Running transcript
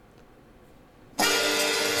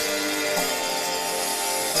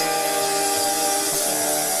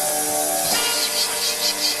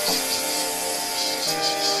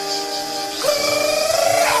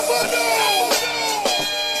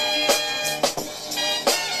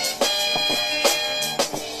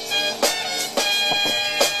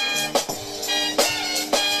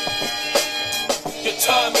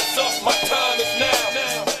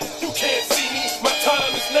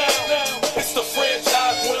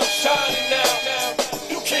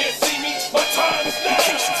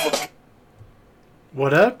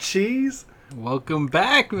What up, Cheese? Welcome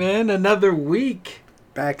back, man. Another week.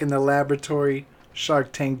 Back in the laboratory,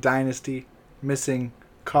 Shark Tank Dynasty, missing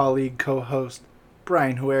colleague, co-host,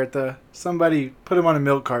 Brian Huerta. Somebody put him on a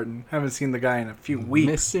milk carton. Haven't seen the guy in a few weeks.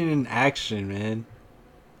 Missing in action, man.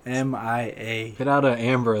 MIA. Put out an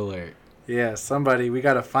Amber Alert. Yeah, somebody. We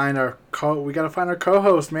gotta find our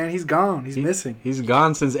co-host, man. He's gone. He's missing. He's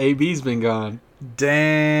gone since AB's been gone.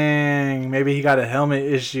 Dang. Maybe he got a helmet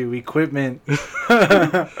issue, equipment.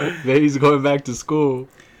 Maybe he's going back to school.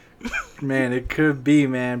 Man, it could be,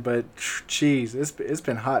 man. But jeez, it's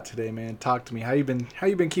been hot today, man. Talk to me. How you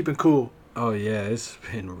been keeping cool? Oh yeah, it's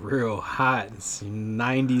been real hot. It's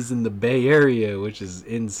 90s in the Bay Area, which is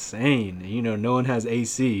insane. You know, no one has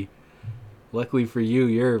AC. Luckily for you,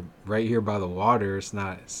 you're right here by the water. It's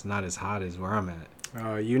not as hot as where I'm at.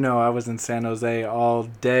 I was in San Jose all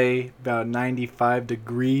day, about 95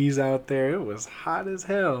 degrees out there. It was hot as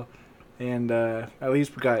hell. And at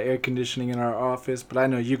least we got air conditioning in our office. But I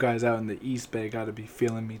know you guys out in the East Bay got to be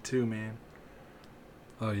feeling me too, man.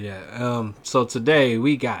 Oh yeah. So today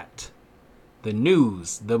we got the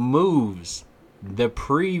news, the moves, the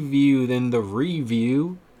preview, then the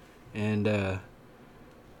review, and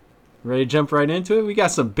ready to jump right into it? We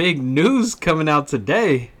got some big news coming out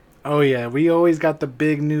today. Oh yeah, we always got the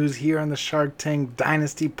big news here on the Shark Tank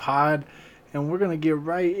Dynasty Pod, and we're gonna get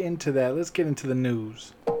right into that. Let's get into the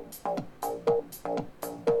news.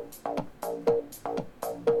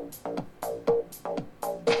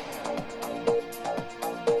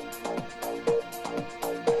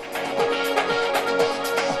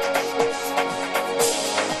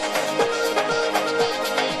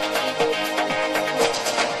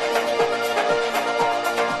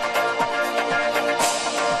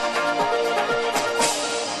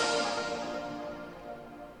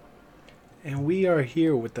 And we are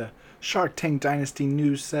here with the Shark Tank Dynasty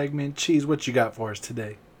news segment. Cheese, what you got for us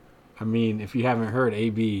today? I mean, if you haven't heard,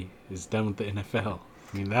 AB is done with the NFL.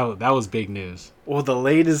 I mean, that was big news. Well, the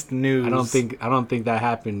latest news. I don't think that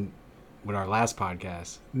happened with our last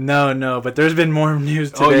podcast. No, but there's been more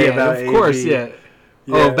news today about AB. Of course, yeah.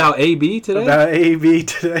 Oh, about AB today? About AB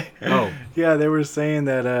today. Oh. Yeah, they were saying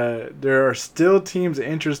that there are still teams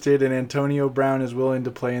interested and Antonio Brown is willing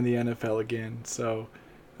to play in the NFL again. So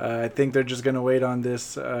I think they're just going to wait on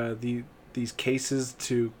these cases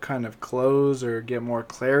to kind of close or get more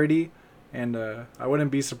clarity. And I wouldn't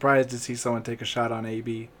be surprised to see someone take a shot on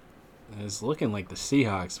AB. It's looking like the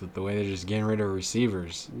Seahawks with the way they're just getting rid of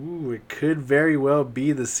receivers. Ooh, it could very well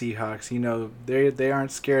be the Seahawks. You know, they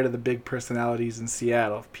aren't scared of the big personalities in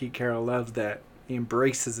Seattle. Pete Carroll loves that. He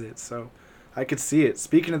embraces it. So I could see it.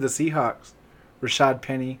 Speaking of the Seahawks, Rashad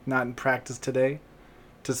Penny not in practice today,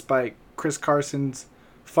 despite Chris Carson's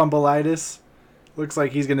fumbleitis. Looks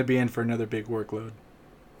like he's going to be in for another big workload.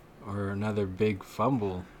 Or another big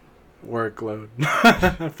fumble. Workload.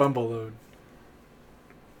 Fumble load.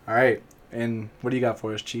 All right. And what do you got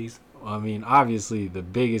for us, Cheese? Well, I mean, obviously, the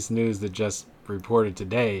biggest news that just reported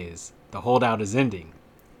today is the holdout is ending.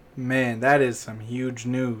 Man, that is some huge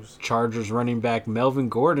news. Chargers running back Melvin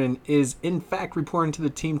Gordon is, in fact, reporting to the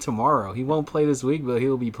team tomorrow. He won't play this week, but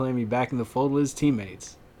he'll be playing back in the fold with his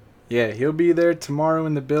teammates. Yeah, he'll be there tomorrow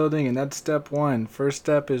in the building, and that's step one. First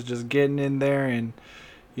step is just getting in there and,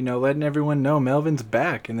 letting everyone know Melvin's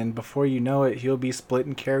back. And then before you know it, he'll be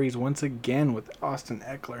splitting carries once again with Austin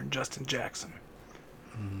Eckler and Justin Jackson.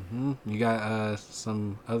 Mm-hmm. You got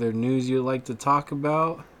some other news you'd like to talk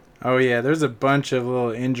about? Oh, yeah, there's a bunch of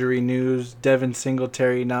little injury news. Devin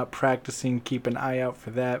Singletary not practicing. Keep an eye out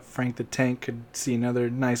for that. Frank the Tank could see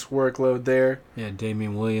another nice workload there. Yeah,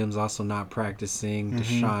 Damian Williams also not practicing. Mm-hmm.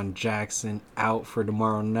 Deshaun Jackson out for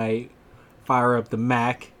tomorrow night. Fire up the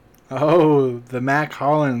Mac. Oh, the Mac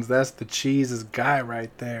Hollins. That's the Cheese's guy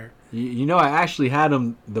right there. I actually had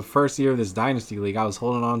him the first year of this Dynasty League. I was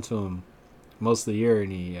holding on to him most of the year,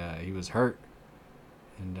 and he was hurt.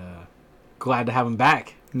 And glad to have him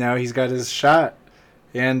back. Now he's got his shot.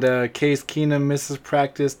 And Case Keenum misses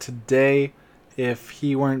practice today. If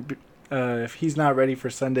he's not ready for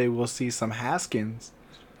Sunday, we'll see some Haskins.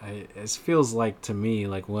 It feels like to me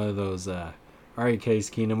like one of those. All right, Case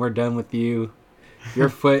Keenum, we're done with you. Your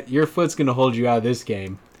foot's gonna hold you out of this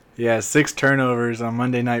game. Yeah, 6 turnovers on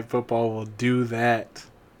Monday Night Football will do that.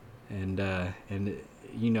 And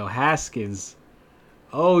Haskins.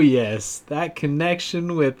 Oh yes, that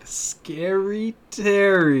connection with Scary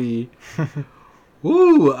Terry.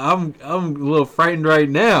 Ooh, I'm a little frightened right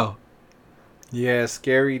now. Yeah,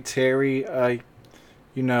 Scary Terry.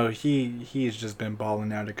 He's just been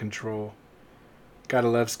balling out of control. Gotta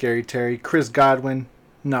love Scary Terry. Chris Godwin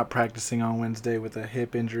not practicing on Wednesday with a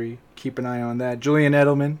hip injury. Keep an eye on that. Julian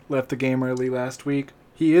Edelman left the game early last week.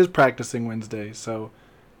 He is practicing Wednesday, so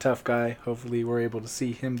tough guy. Hopefully we're able to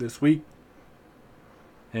see him this week.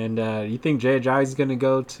 And you think Jay Ajayi's going to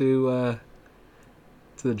go to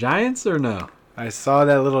the Giants or no? I saw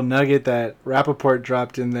that little nugget that Rappaport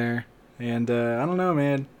dropped in there, and I don't know,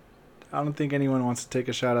 man. I don't think anyone wants to take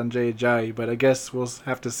a shot on Jay Ajayi, but I guess we'll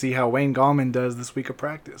have to see how Wayne Gallman does this week of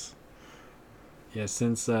practice. Yeah,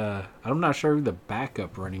 since I'm not sure who the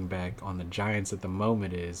backup running back on the Giants at the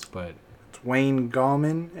moment is, but It's Wayne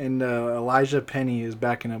Gallman, and Elijah Penny is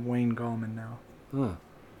backing up Wayne Gallman now.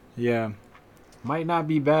 Yeah. Might not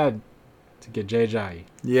be bad to get Jay Ajayi.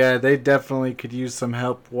 Yeah, they definitely could use some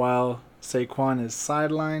help while Saquon is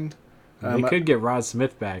sidelined. They could get Rod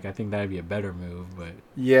Smith back. I think that'd be a better move, but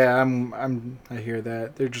Yeah, I hear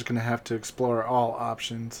that. They're just gonna have to explore all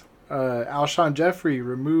options. Alshon Jeffrey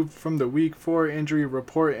removed from the Week 4 injury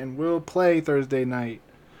report and will play Thursday night.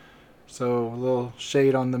 So a little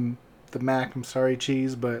shade on the Mac. I'm sorry,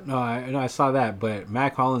 Cheese, but no, I saw that. But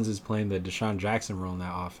Mac Hollins is playing the Deshaun Jackson role in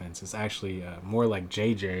that offense. It's actually more like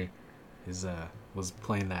JJ was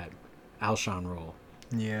playing that Alshon role.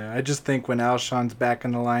 yeah, I just think when Alshon's back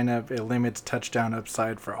in the lineup, it limits touchdown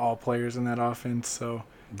upside for all players in that offense. So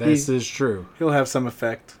This is true. he'll have some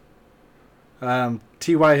effect.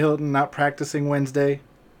 T.Y. Hilton not practicing Wednesday.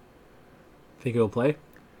 Think he'll play?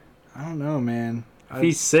 I don't know, man. If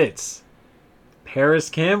he sits, Paris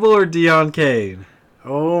Campbell or Deion Kane?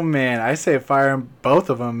 Oh man, I say fire both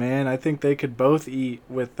of them, man. I think they could both eat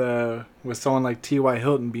with someone like T.Y.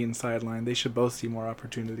 Hilton being sidelined. They should both see more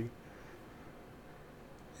opportunity.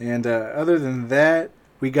 And other than that,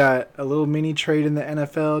 we got a little mini trade in the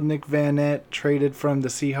NFL. Nick Van Nett traded from the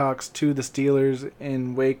Seahawks to the Steelers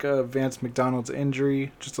in wake of Vance McDonald's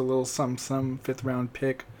injury. Just a little some 5th-round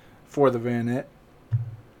pick for the Van Nett.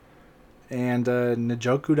 And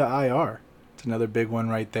Njoku to IR. It's another big one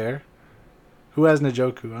right there. Who has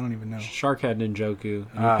Njoku? I don't even know. Shark had Njoku.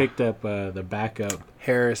 And he picked up the backup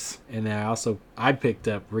Harris. And then I picked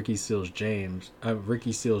up Ricky Seals Jones,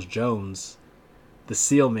 the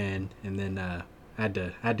Seal Man, and then had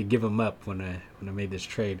to give him up when I made this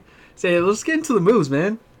trade. Say, let's get into the moves,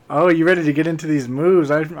 man. Oh, you ready to get into these moves?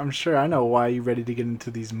 I'm sure I know why you ready to get into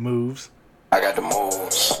these moves. I got the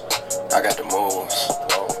moves. I got the moves.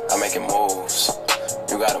 I'm making moves.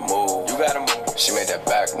 You gotta move. You gotta move. She made that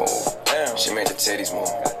back move. Damn. She made the titties move.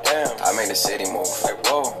 Damn. I made the city move. Like,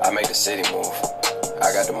 whoa. I make the city move.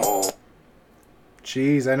 I got the move.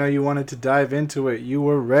 Jeez, I know you wanted to dive into it. You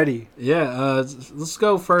were ready. Yeah, let's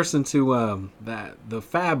go first into the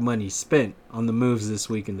fab money spent on the moves this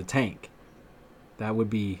week in the tank. That would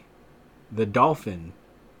be the Dolphin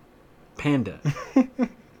Panda.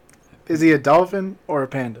 Is he a dolphin or a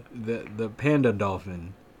panda? The Panda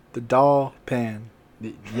Dolphin. The doll pan.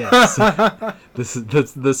 Yes.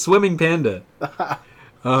 the swimming panda.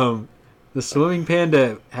 The swimming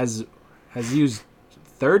panda has used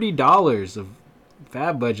 $30 of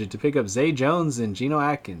fab budget to pick up Zay Jones and Geno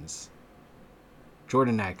Atkins.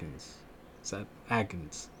 Jordan Atkins. Is that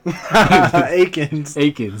Atkins? Akins.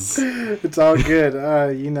 Akins. It's all good.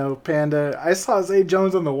 Panda. I saw Zay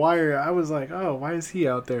Jones on the wire. I was like, oh, why is he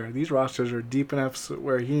out there? These rosters are deep enough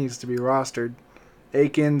where he needs to be rostered.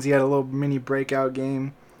 Akins, he had a little mini breakout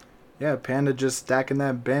game. Yeah, Panda just stacking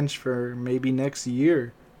that bench for maybe next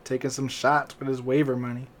year. Taking some shots with his waiver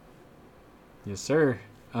money. Yes, sir.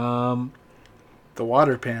 The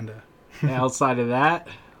water panda. Outside of that,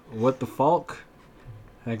 what the Falk?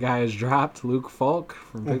 That guy has dropped. Luke Falk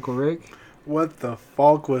from Pickle Rick. What the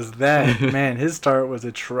Falk was that? Man, his start was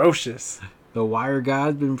atrocious. The Wire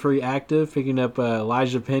God's been pretty active, picking up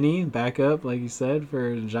Elijah Penny, backup, like you said,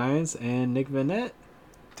 for the Giants, and Nick Van Nett.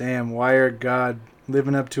 Damn, Wire God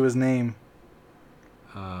living up to his name.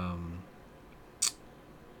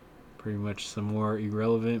 Pretty much some more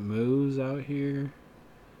irrelevant moves out here.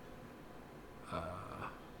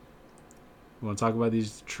 You want to talk about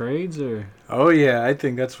these trades or? Oh yeah, I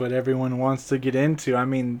think that's what everyone wants to get into. I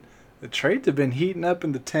mean, the trades have been heating up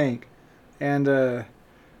in the tank, and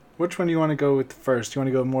which one do you want to go with first? Do you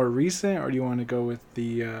want to go more recent, or do you want to go with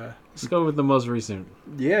the? Let's go with the most recent.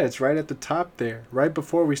 Yeah, it's right at the top there, right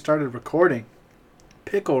before we started recording.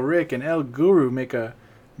 Pickle Rick and El Guru make a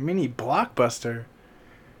mini blockbuster,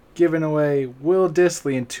 giving away Will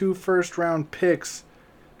Dissly and 2 first-round picks.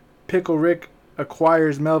 Pickle Rick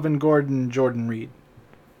acquires Melvin Gordon and Jordan Reed.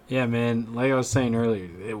 Yeah, man. Like I was saying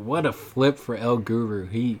earlier, what a flip for El Guru.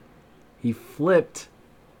 He flipped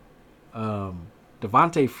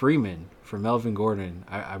Devontae Freeman for Melvin Gordon.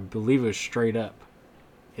 I believe it was straight up.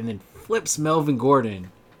 And then flips Melvin Gordon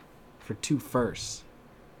for 2 firsts.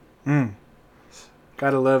 Mm.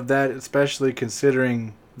 Gotta love that, especially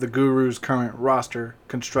considering the Guru's current roster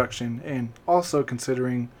construction and also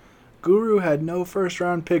considering Guru had no first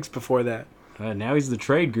round picks before that. Now he's the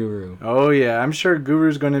trade guru. Oh, yeah. I'm sure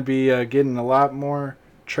Guru's going to be getting a lot more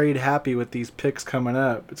trade happy with these picks coming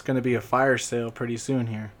up. It's going to be a fire sale pretty soon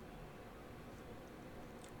here.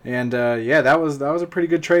 And yeah, that was a pretty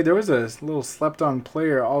good trade. There was a little slept on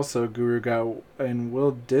player also Guru got, and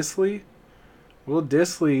Will Disley. Will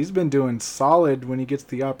Disley, he's been doing solid when he gets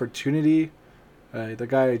the opportunity. The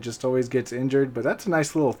guy just always gets injured, but that's a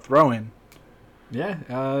nice little throw-in.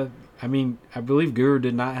 Yeah, I mean, I believe Guru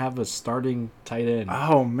did not have a starting tight end.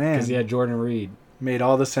 Oh, man. Because he had Jordan Reed. Made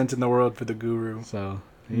all the sense in the world for the Guru. So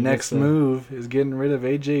next move is getting rid of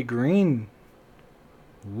AJ Green.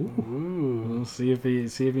 Ooh. We'll see if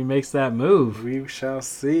he makes that move. We shall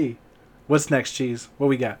see. What's next, Cheese? What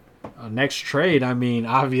we got? Next trade, I mean,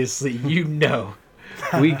 obviously, you know.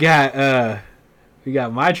 we got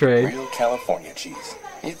my trade. Real California cheese.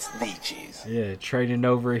 It's the cheese. Yeah, trading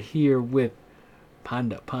over here with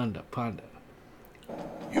Panda.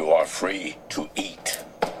 You are free to eat.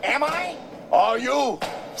 Am I? Are you?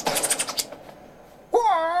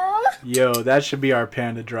 Yo, that should be our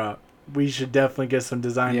Panda drop. We should definitely get some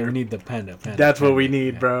designer. Yeah, we need the Panda. That's what we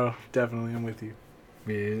need, bro. Definitely, I'm with you.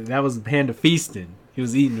 Yeah, that was Panda feasting. He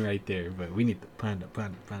was eating right there, but we need the Panda.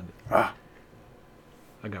 Ah.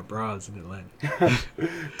 I got bras in Atlanta.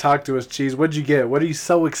 Talk to us, Cheese. What'd you get? What are you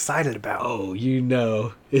so excited about? Oh, you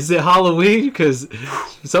know. Is it Halloween? Because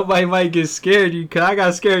somebody might get scared. Cause I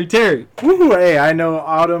got Scary Terry. Woo, hey, I know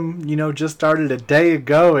Autumn, just started a day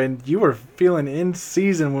ago, and you were feeling in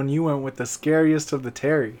season when you went with the scariest of the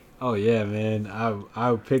Terry. Oh, yeah, man.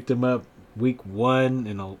 I picked him up week 1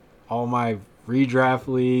 in all my redraft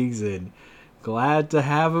leagues, and glad to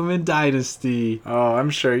have him in Dynasty. Oh,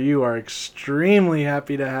 I'm sure you are extremely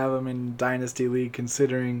happy to have him in Dynasty League,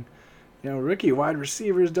 considering, rookie wide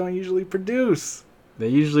receivers don't usually produce. They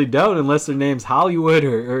usually don't unless their name's Hollywood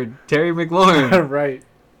or Terry McLaurin. Right.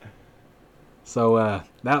 So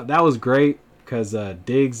that was great because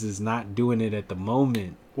Diggs is not doing it at the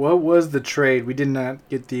moment. What was the trade? We did not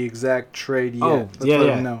get the exact trade yet. Oh, Let's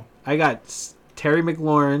let him know. I got Terry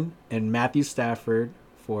McLaurin and Matthew Stafford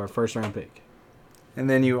for a first-round pick. And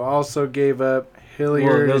then you also gave up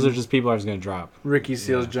Hilliard. Well, those are just people I was going to drop. Ricky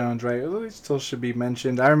Seals-Jones, right? Well, it still should be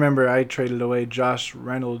mentioned. I remember I traded away Josh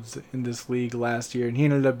Reynolds in this league last year, and he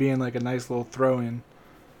ended up being like a nice little throw-in.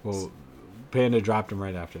 Well, Panda dropped him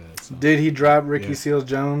right after that. So. Did he drop Ricky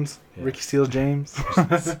Seals-Jones? Yeah. Ricky Seals-James?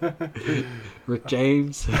 Rick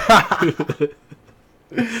James.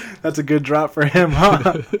 That's a good drop for him,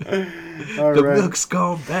 huh? All the right. milk's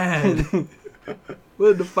gone bad.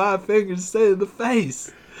 With the 5 fingers stay in the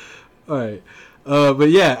face. All right. But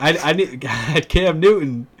yeah, I need Cam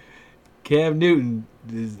Newton. Cam Newton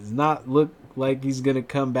does not look like he's going to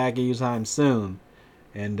come back anytime soon.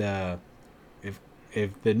 And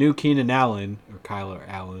if the new Keenan Allen, or Kyler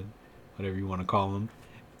Allen, whatever you want to call him,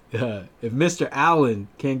 if Mr. Allen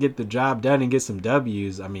can't get the job done and get some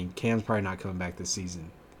W's, I mean, Cam's probably not coming back this season.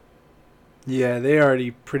 Yeah, they already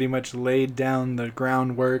pretty much laid down the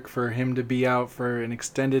groundwork for him to be out for an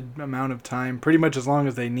extended amount of time, pretty much as long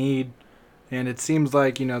as they need. And it seems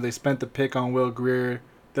like, they spent the pick on Will Grier.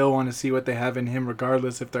 They'll want to see what they have in him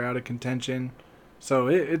regardless if they're out of contention. So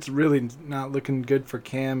it's really not looking good for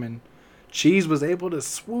Cam. And Cheese was able to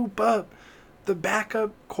swoop up the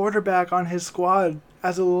backup quarterback on his squad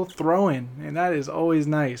as a little throw-in. And that is always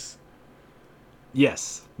nice.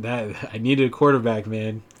 Yes, that I needed a quarterback,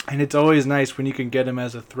 man. And it's always nice when you can get him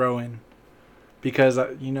as a throw-in. Because,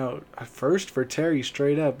 at first for Terry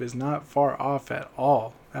straight up is not far off at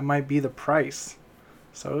all. That might be the price.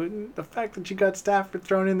 So the fact that you got Stafford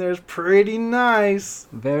thrown in there is pretty nice.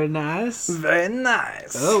 Very nice. Very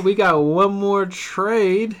nice. Oh, we got one more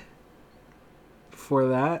trade before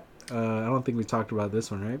that. I don't think we talked about this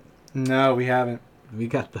one, right? No, we haven't. We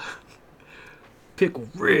got the Pickle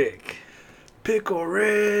Rick. Pickle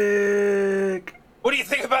Rick. What do you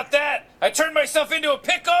think about that? I turned myself into a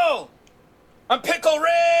pickle! I'm Pickle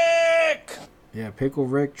Rick! Yeah, Pickle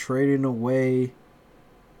Rick trading away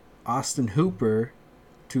Austin Hooper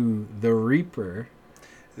to the Reaper.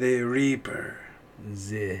 The Reaper.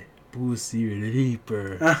 The Pussy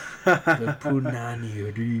Reaper. The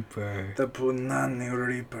Punani Reaper. The Punani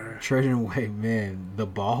Reaper. Trading away, man, the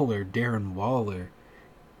baller, Darren Waller.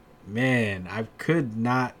 Man, I could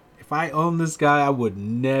not... If I own this guy, I would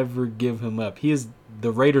never give him up. He is the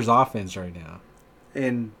Raiders' offense right now.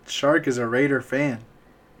 And Shark is a Raider fan.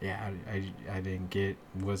 Yeah, I didn't get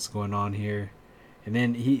what's going on here. And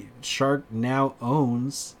then Shark now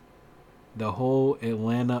owns the whole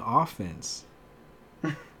Atlanta offense.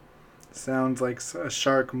 Sounds like a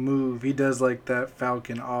Shark move. He does like that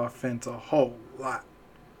Falcon offense a whole lot.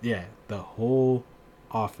 Yeah, the whole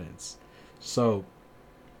offense. So,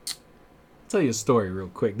 I'll tell you a story real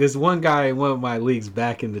quick. This one guy in one of my leagues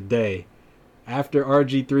back in the day, after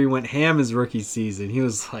RG3 went ham his rookie season, he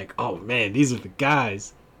was like, oh man, these are the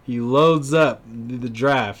guys. He loads up the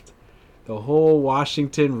draft, the whole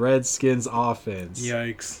Washington Redskins offense.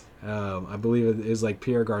 Yikes. I believe it was like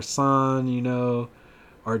Pierre Garcon,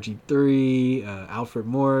 RG3, Alfred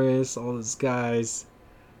Morris, all those guys.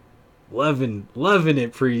 Loving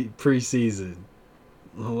it preseason.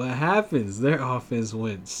 Well, what happens? Their offense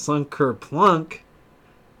went sunker plunk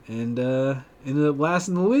and ended up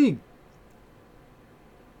lasting the league.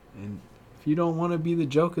 And if you don't want to be the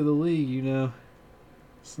joke of the league,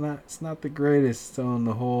 it's not the greatest on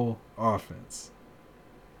the whole offense.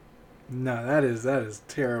 No, that is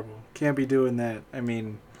terrible. Can't be doing that. I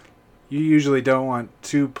mean, you usually don't want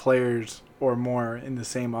 2 players or more in the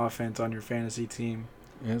same offense on your fantasy team.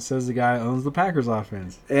 And it says the guy owns the Packers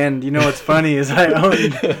offense. And you know what's funny is I own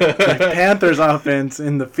the Panthers offense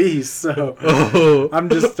in the feast, so I'm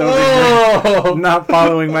just over here not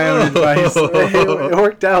following my own advice. It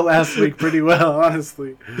worked out last week pretty well,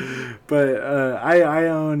 honestly. But I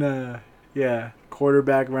own,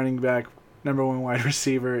 quarterback, running back, number 1 wide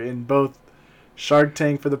receiver in both Shark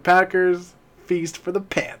Tank for the Packers, Feast for the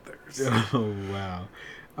Panthers. Oh, wow.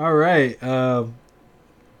 All right.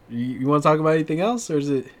 You want to talk about anything else, or is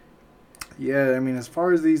it? Yeah, I mean, as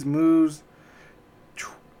far as these moves,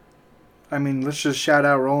 I mean, let's just shout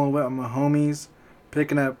out rolling with my homies,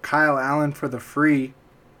 picking up Kyle Allen for the free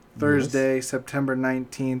Thursday, September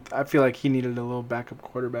 19th. I feel like he needed a little backup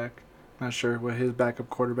quarterback. Not sure what his backup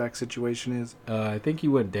quarterback situation is. I think he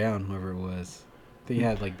went down, whoever it was. I think he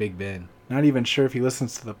had like Big Ben. Not even sure if he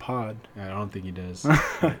listens to the pod. I don't think he does.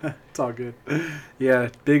 It's all good. Yeah,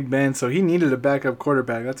 Big Ben. So he needed a backup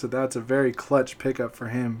quarterback. That's a very clutch pickup for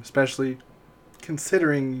him, especially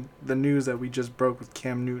considering the news that we just broke with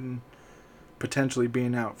Cam Newton potentially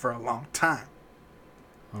being out for a long time.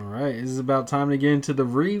 All right, is it about time to get into the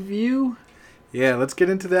review? Yeah, let's get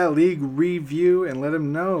into that league review and let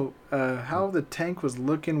him know how the tank was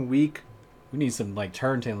looking week. We need some like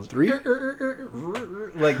turntables. 3?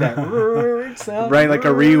 Like that sound. Right, like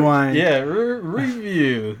a rewind. Yeah,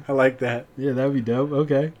 review. I like that. Yeah, that'd be dope.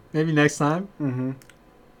 Okay, maybe next time. Mm-hmm.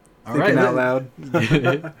 All Thinking right, out loud.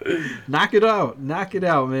 Knock it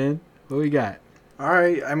out, man. What we got? All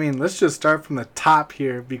right, I mean, let's just start from the top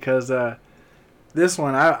here because this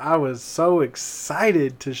one I was so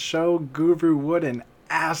excited to show Guru what an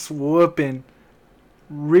ass whooping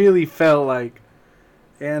really felt like.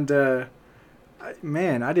 And,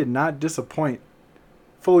 man, I did not disappoint.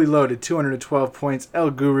 Fully loaded, 212 points.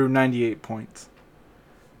 El Guru, 98 points.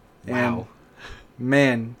 Wow. And,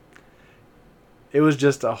 man, it was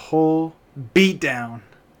just a whole beatdown.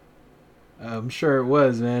 I'm sure it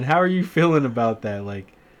was, man. How are you feeling about that?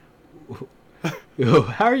 Like,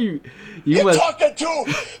 how are you? You're talking to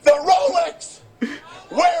the Rolex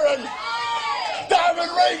wearing,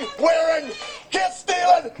 diamond ring wearing, kiss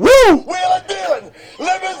stealing, wheeling dealing,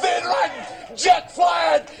 limousine riding, jet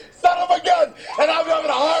flying, son of a gun, and I'm having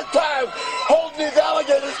a hard time holding these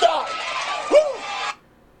alligators down. Woo!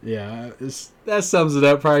 Yeah, that sums it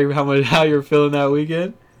up. Probably how you're feeling that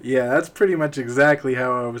weekend. Yeah, that's pretty much exactly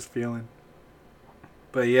how I was feeling.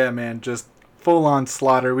 But yeah, man, just full on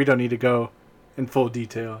slaughter. We don't need to go in full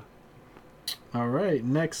detail. All right,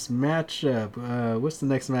 next matchup. What's the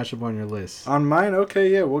next matchup on your list? On mine,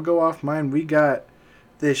 okay, yeah, we'll go off mine. We got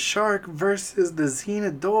the Shark versus the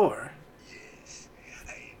Xenador. Yes,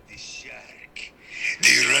 I am the Shark,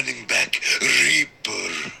 the running back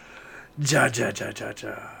Reaper. Ja.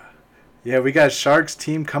 Yeah, we got Shark's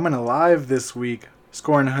team coming alive this week,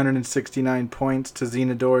 scoring 169 points to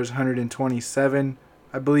Xenador's 127.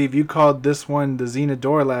 I believe you called this one the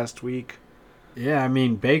Xenador last week. Yeah, I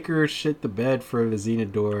mean, Baker shit the bed for the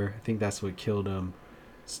Xenador. I think that's what killed him.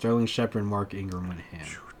 Sterling Shepard and Mark Ingram went ham.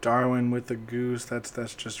 Darwin with the goose.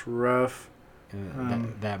 That's just rough.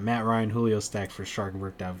 That Matt Ryan Julio stack for Shark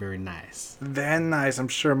worked out very nice. Very nice. I'm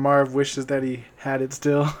sure Marv wishes that he had it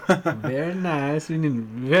still. Very nice. We need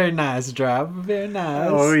very nice drop. Very nice.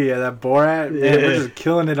 Oh, yeah, that Borat. Yeah. Man, we're just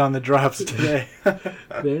killing it on the drops today.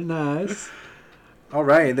 Very nice. All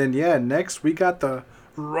right, then, yeah, next we got the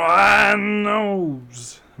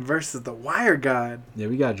Rhinos versus the Wire God. Yeah,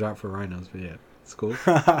 we got a drop for Rhinos, but yeah, it's cool.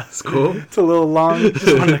 It's cool. It's a little long.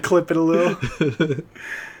 Just wanted to clip it a little.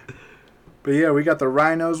 But yeah, we got the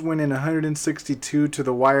Rhinos winning 162 to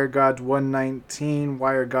the Wire God's 119.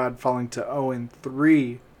 Wire God falling to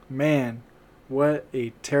 0-3. Man, what a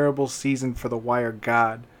terrible season for the Wire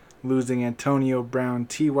God. Losing Antonio Brown,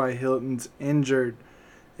 T.Y. Hilton's injured,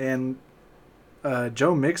 and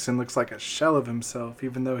Joe Mixon looks like a shell of himself,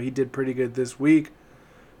 even though he did pretty good this week.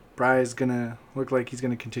 Bry's going to look like he's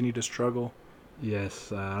going to continue to struggle.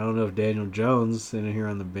 Yes, I don't know if Daniel Jones sitting here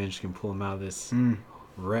on the bench can pull him out of this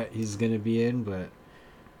rut he's going to be in, but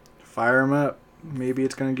fire him up. Maybe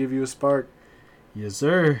it's going to give you a spark. Yes,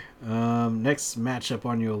 sir. Next matchup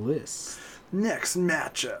on your list. Next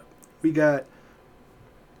matchup, we got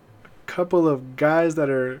a couple of guys that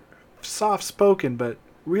are soft-spoken, but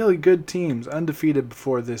really good teams, undefeated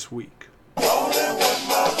before this week.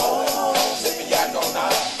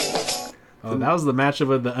 Oh, that was the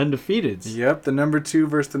matchup of the undefeateds. Yep, the number 2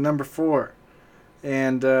 versus the number 4.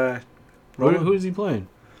 And Who is he playing?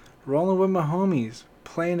 rolling with my homies,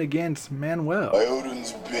 playing against Manuel. By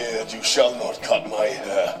Odin's beard, you shall not cut my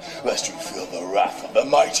hair, lest you feel the wrath of the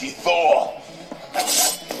mighty Thor.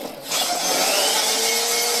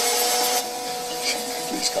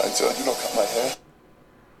 Please, kind sir, do not cut my hair.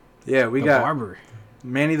 Yeah, we The got Barber.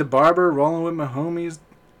 Manny the Barber rolling with my homies.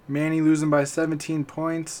 Manny losing by 17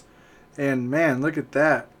 points. And man, look at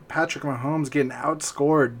that. Patrick Mahomes getting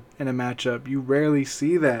outscored in a matchup. You rarely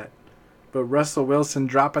see that. But Russell Wilson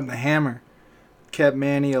dropping the hammer kept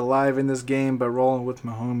Manny alive in this game, but rolling with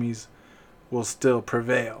my homies will still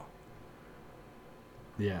prevail.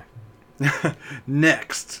 Yeah.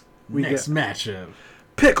 Next, we Next got matchup.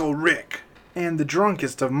 Pickle Rick and the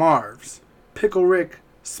drunkest of Marvs. Pickle Rick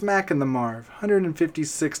smacking the Marv,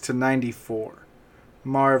 156 to 94.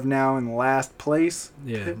 Marv now in last place.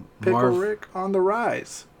 Yeah, Pickle Marv- Rick on the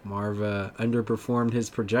rise. Marv underperformed his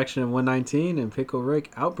projection of 119, and Pickle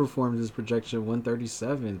Rick outperformed his projection of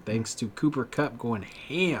 137, thanks to Cooper Kupp going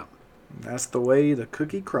ham. That's the way the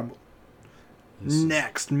cookie crumbled. Yes, sir.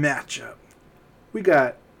 Next matchup, we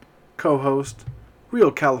got co-host Real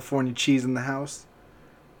California Cheese in the house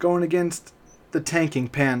going against the Tanking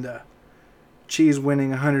Panda. Cheese winning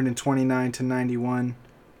 129 to 91.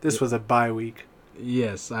 This was a bye week.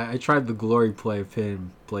 Yes, I tried the glory play of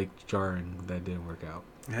him, Blake Jarring. That didn't work out.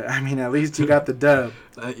 I mean, at least you got the dub.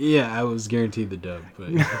 Yeah, I was guaranteed the dub. But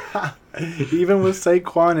Even with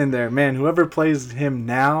Saquon in there, man, whoever plays him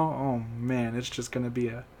now, oh man, it's just going to be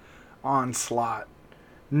a onslaught.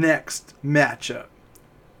 Next matchup,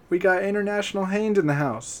 we got International Haynes in the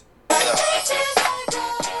house.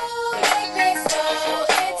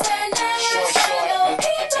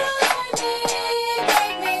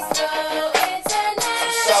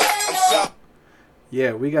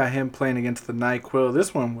 Yeah, we got him playing against the NyQuil.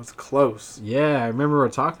 This one was close. yeah, I remember we were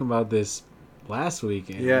talking about this last week,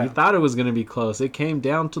 and Yeah. we thought it was going to be close. It came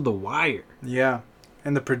down to the wire. Yeah,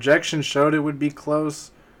 and the projection showed it would be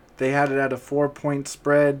close. They had it at a 4-point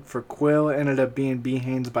spread. For Quill, it ended up being B.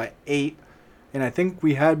 Haynes by 8. And I think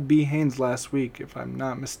we had B. Haynes last week, if I'm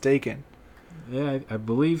not mistaken. Yeah, I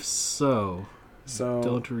believe so. So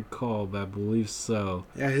Don't recall, but I believe so.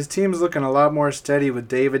 yeah, his team's looking a lot more steady with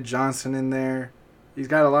David Johnson in there. He's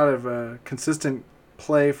got a lot of consistent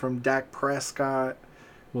play from Dak Prescott.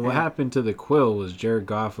 Well, what happened to the Quill was Jared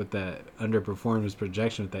Goff with that underperformed his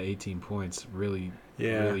projection with that 18 points really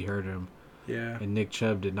hurt him. Yeah. And Nick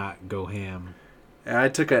Chubb did not go ham. And I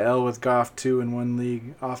took a L with Goff too in one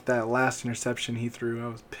league off that last interception he threw. I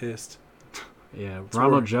was pissed. Yeah, It's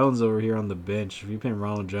Ronald weird. Jones over here on the bench. If you put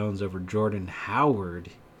Ronald Jones over Jordan Howard,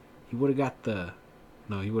 he would have got the...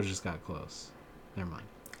 No, he would have just got close. Never mind.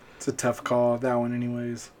 It's a tough call, that one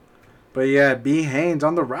anyways. But yeah, B. Haynes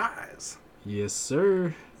on the rise. Yes,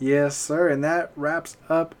 sir. Yes, sir. And that wraps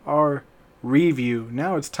up our review.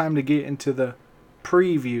 Now it's time to get into the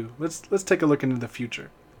preview. Let's take a look into the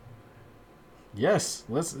future. Yes,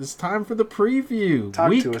 it's time for the preview.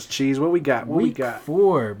 Talk to us, Cheese. What we got? What we Week got?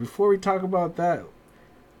 4. Before we talk about that,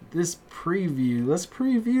 this preview, let's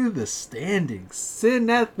preview the standings. Sitting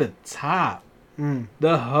at the top,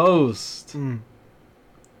 the host. You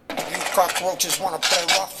cockroaches want to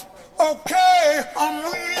play rough? Okay, I'm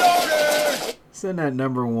reloaded. Sitting at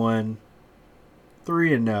number 1,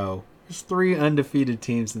 3-0. There's 3 undefeated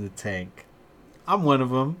teams in the tank. I'm one of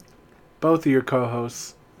them. Both of your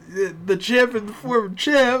co-hosts. The champ and the former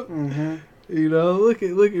champ. You know,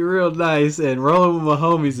 looking real nice. And rolling with my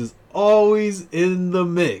homies is always in the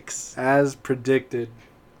mix. As predicted.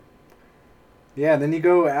 Yeah, then you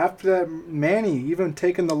go after that, Manny, even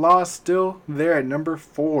taking the loss, still there at number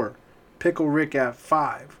 4. Pickle Rick at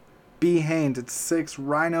 5. B. Haynes at 6.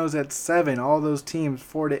 Rhinos at 7. All those teams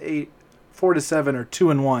 4 to 8, 4 to 7 are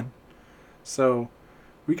 2-1. So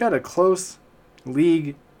we got a close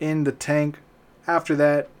league in the tank. After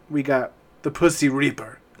that, we got the Pussy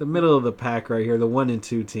Reaper. the middle of the pack right here, the 1 and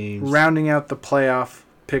 2 teams. Rounding out the playoff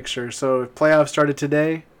picture. So if playoffs started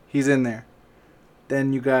today, he's in there.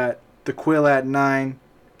 Then you got the Quill at 9,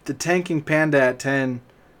 the Tanking Panda at 10,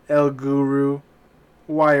 El Guru,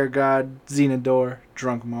 Wire God, Xenador,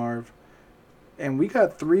 Drunk Marv. And we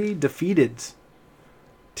got 3 defeateds.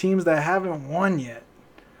 Teams that haven't won yet.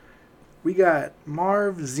 We got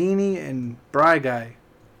Marv, Zini, and Bry Guy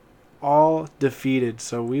all defeated.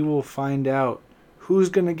 So we will find out who's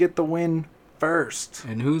going to get the win first.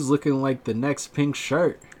 And who's looking like the next pink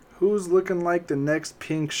shirt? Who's looking like the next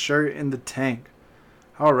pink shirt in the tank?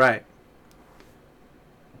 All right.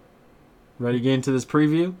 Ready to get into this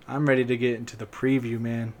preview? I'm ready to get into the preview,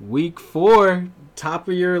 man. Week 4, top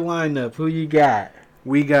of your lineup. Who you got?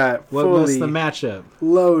 We got What's fully the matchup?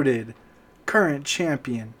 loaded current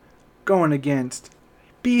champion going against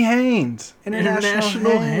B. Haynes.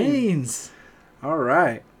 International Haynes. All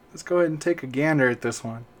right. Let's go ahead and take a gander at this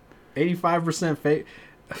one. 85% fate.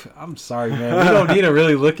 I'm sorry, man. We don't need to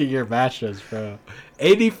really look at your matchups, bro.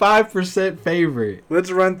 85% favorite.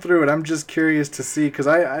 Let's run through it. I'm just curious to see because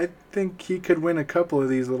I think he could win a couple of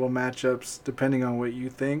these little matchups depending on what you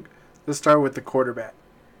think. Let's start with the quarterback.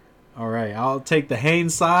 All right, I'll take the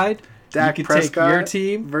Haynes side. Dak you can Prescott take your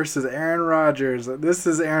team versus Aaron Rodgers. This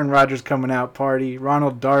is Aaron Rodgers coming out party.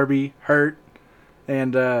 Ronald Darby hurt.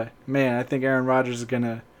 And, man, I think Aaron Rodgers is going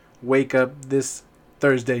to wake up this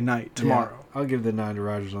Thursday night, tomorrow. Yeah, I'll give the 9 to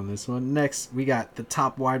Rodgers on this one. Next, we got the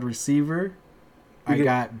top wide receiver. I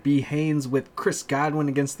got B. Haynes with Chris Godwin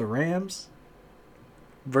against the Rams.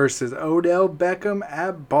 Versus Odell Beckham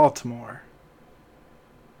at Baltimore.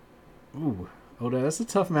 Ooh, Odell. That's a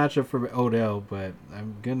tough matchup for Odell, but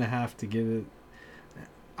I'm going to have to give it...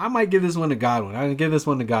 I might give this one to Godwin. I'm going to give this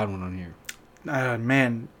one to Godwin on here.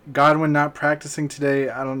 Man, Godwin not practicing today,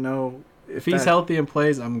 I don't know. If he's healthy and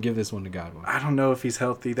plays, I'm going to give this one to Godwin. I don't know if he's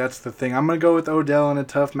healthy. That's the thing. I'm going to go with Odell in a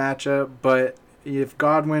tough matchup, but if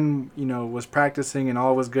Godwin, was practicing and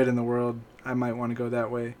all was good in the world, I might want to go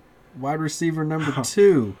that way. Wide receiver number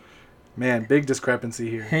 2. Man, big discrepancy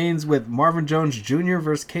here. Haynes with Marvin Jones Jr.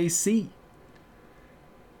 versus KC.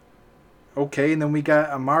 Okay, and then we got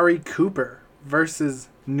Amari Cooper versus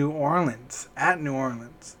New Orleans at New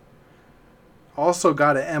Orleans. Also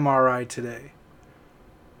got an MRI today.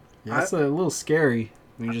 Yeah, that's a little scary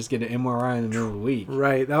when you just get an MRI in the middle of the week.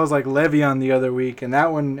 Right, that was like Le'Veon the other week, and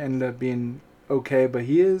that one ended up being okay, but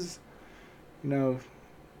he is,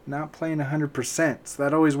 not playing 100%, so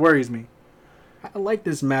that always worries me. I like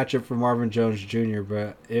this matchup for Marvin Jones Jr.,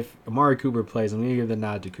 but if Amari Cooper plays, I'm going to give the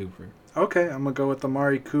nod to Cooper. Okay, I'm going to go with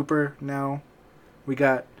Amari Cooper now. We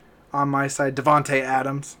got, on my side, Devontae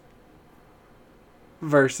Adams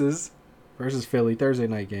versus Philly, Thursday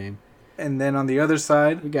night game. And then on the other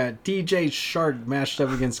side, we got DJ Shark matched up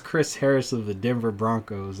against Chris Harris of the Denver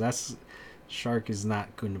Broncos. Shark is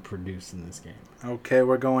not going to produce in this game. Okay,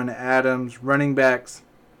 we're going to Adams. Running backs,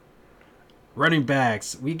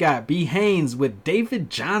 we got B. Haynes with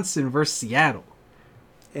David Johnson versus Seattle.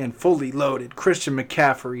 And fully loaded, Christian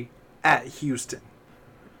McCaffrey at Houston.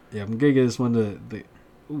 Yeah, I'm going to give this one to the...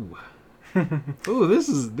 Ooh. Ooh, this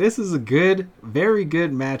is a good, very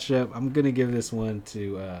good matchup. I'm going to give this one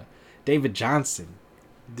to David Johnson.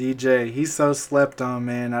 DJ, he's so slept on,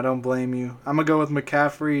 man. I don't blame you. I'm going to go with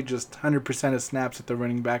McCaffrey, just 100% of snaps at the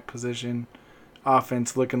running back position.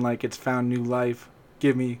 Offense looking like it's found new life.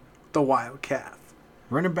 Give me the Wildcat.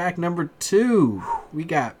 Running back number 2, we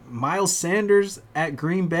got Miles Sanders at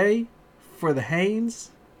Green Bay for the Haynes.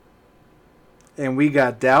 And we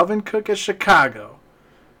got Dalvin Cook at Chicago.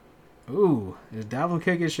 Ooh, Dalvin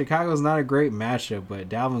Cook at Chicago is not a great matchup, but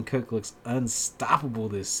Dalvin Cook looks unstoppable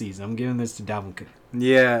this season. I'm giving this to Dalvin Cook.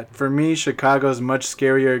 Yeah, for me, Chicago's much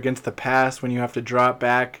scarier against the pass when you have to drop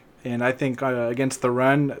back. And I think against the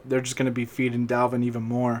run, they're just going to be feeding Dalvin even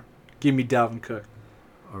more. Give me Dalvin Cook.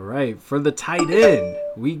 All right, for the tight end,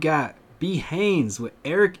 we got B. Haynes with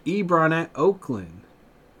Eric Ebron at Oakland.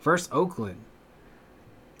 First Oakland.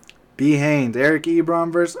 B. Haynes, Eric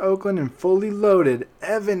Ebron versus Oakland, and fully loaded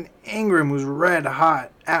Evan Ingram, who's red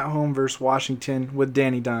hot at home versus Washington with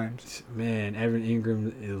Danny Dimes. Man, Evan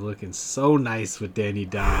Ingram is looking so nice with Danny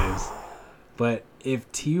Dimes. But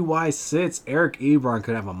if T.Y. sits, Eric Ebron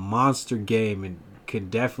could have a monster game and could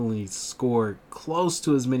definitely score close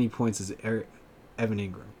to as many points as Evan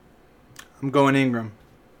Ingram. I'm going Ingram.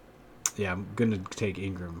 Yeah, I'm going to take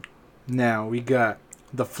Ingram. Now we got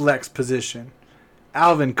the flex position.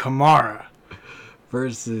 Alvin Kamara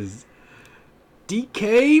versus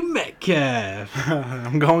DK Metcalf.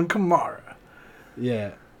 I'm going Kamara.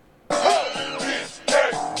 Yeah.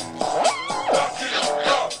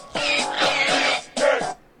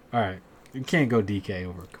 All right. You can't go DK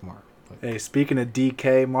over Kamara. But Hey, speaking of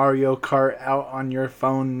DK, Mario Kart out on your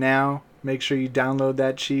phone now. Make sure you download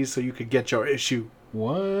that cheese so you could get your issue.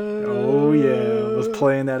 what? Oh, yeah. I was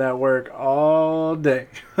playing that at work all day.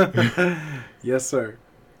 Yes, sir.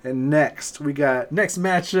 And next, we got... Next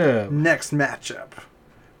matchup. Next matchup.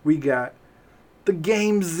 We got the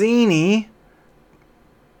Game Zini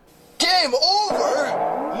Game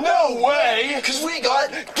over? No way! Because we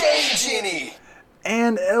got Game Genie!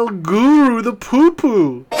 and El Guru the Poo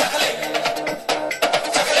Poo.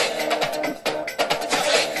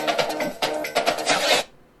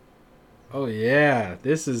 Oh yeah,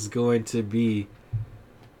 this is going to be.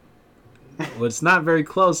 Well, it's not very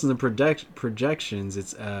close in the projections.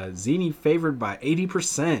 It's Zini favored by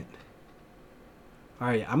 80%. All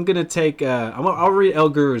right, I'm gonna take. I'll read El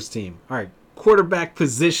Guru's team. All right, quarterback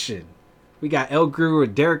position. We got El Guru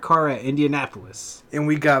and Derek Carr at Indianapolis, And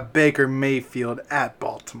we got Baker Mayfield at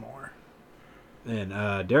Baltimore.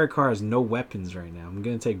 and Derek Carr has no weapons right now. I'm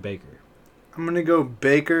gonna take Baker. I'm going to go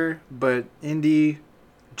Baker, but Indy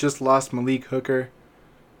just lost Malik Hooker.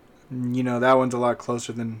 You know, that one's a lot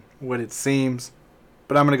closer than what it seems.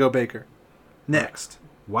 But I'm going to go Baker. Next.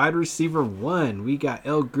 Wide receiver 1, we got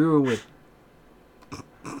El Guru with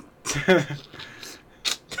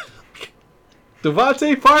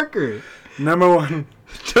Devontae Parker, Number 1.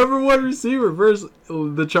 number 1 receiver versus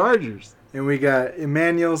the Chargers. And we got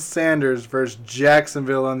Emmanuel Sanders versus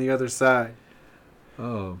Jacksonville on the other side.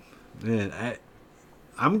 Oh man,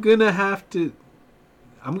 I'm gonna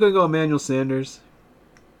go Emmanuel Sanders.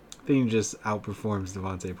 I think he just outperforms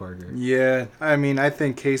Devontae Parker. Yeah, I mean, I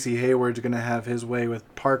think Casey Hayward's going to have his way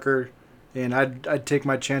with Parker. And I'd take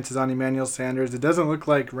my chances on Emmanuel Sanders. It doesn't look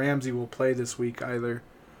like Ramsey will play this week either.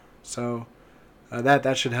 So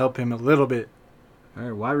that should help him a little bit. All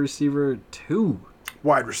right, wide receiver 2.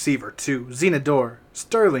 Wide receiver 2, Zenador.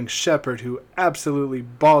 Sterling Shepard, who absolutely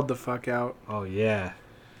balled the fuck out. Oh yeah.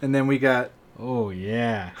 And then we got... Oh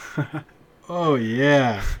yeah. Oh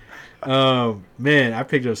yeah. Man, I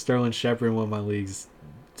picked up Sterling Shepard in one of my leagues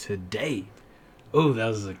today. Oh, that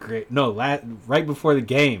was a great... No, right before the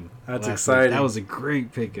game. That's last exciting. week. That was a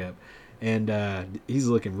great pickup. And he's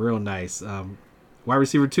looking real nice. Wide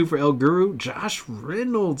receiver 2 for El Guru, Josh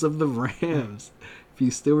Reynolds of the Rams. If you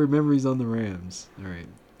still remember, he's on the Rams. All right.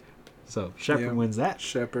 So, Shepard wins that.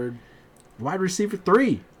 Shepard. Wide receiver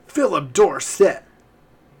 3. Philip Dorsett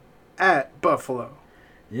at Buffalo.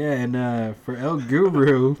 Yeah, and for El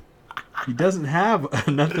Guru, he doesn't have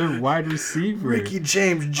another wide receiver. Ricky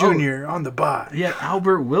James Jr. on the bye. He had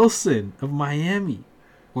Albert Wilson of Miami.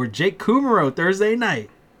 Or Jake Kumaro Thursday night.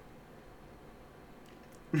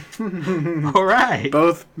 All right.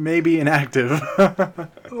 Both maybe inactive.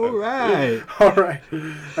 All right. All right.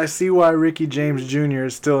 I see why Ricky James Jr.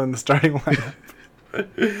 is still in the starting lineup.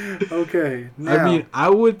 Okay. Now, I mean, I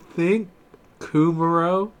would think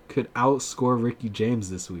Kumaro could outscore Ricky James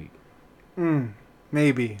this week.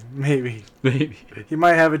 maybe. Maybe. He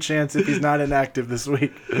might have a chance if he's not inactive this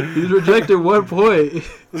week. He's rejected 1 point.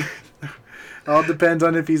 All depends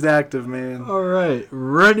on if he's active, man. All right.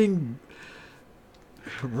 Running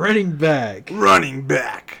back. Running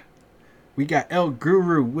back. We got El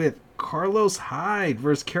Guru with Carlos Hyde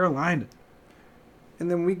versus Carolina.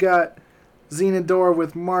 And then we got Zenador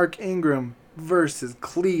with Mark Ingram versus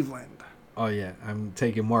Cleveland. Oh, yeah. I'm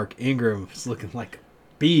taking Mark Ingram. He's looking like a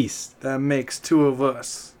beast. That makes 2 of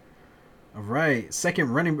us. All right.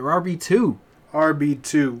 Second running RB2.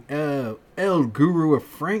 RB2. El Guru with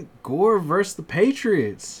Frank Gore versus the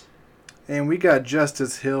Patriots. And we got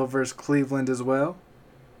Justice Hill versus Cleveland as well.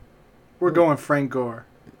 We're going Frank Gore.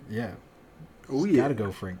 Yeah. Oh, yeah. Gotta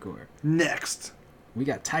go Frank Gore. Next. We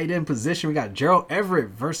got tight end position. We got Gerald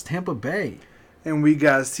Everett versus Tampa Bay. And we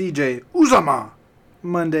got CJ Uzama.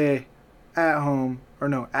 Monday at home. Or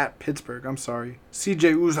no, at Pittsburgh. I'm sorry.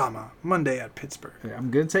 CJ Uzama. Monday at Pittsburgh. Yeah,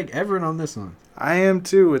 I'm going to take Everett on this one. I am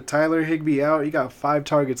too. With Tyler Higbee out, he got 5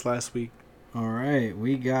 targets last week. All right.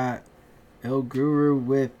 We got El Guru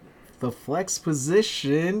with the flex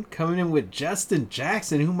position coming in with Justin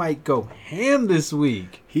Jackson, who might go ham this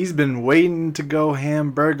week. He's been waiting to go ham.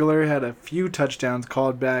 Burglar had a few touchdowns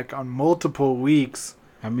called back on multiple weeks.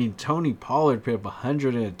 I mean, Tony Pollard put up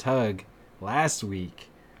 100 in a tug last week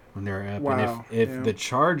when they were up. Wow, And if the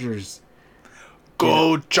Chargers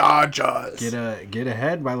Go Chargers! get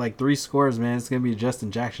ahead by like 3 scores, man, it's going to be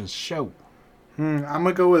Justin Jackson's show. I'm going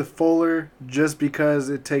to go with Fuller just because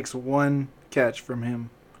it takes 1 catch from him.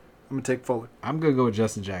 I'm going to take Fuller. I'm going to go with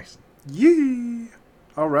Justin Jackson. Yeah.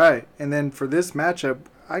 All right. And then for this matchup,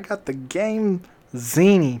 I got the Game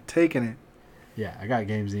Zini taking it. Yeah, I got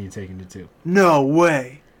Game Z taking it too. No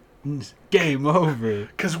way. Game over.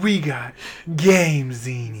 Because we got Game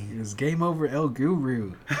Zini. It's game over, El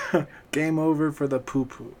Guru. Game over for the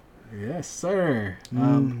poo-poo. Yes, sir.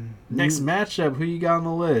 Next matchup, who you got on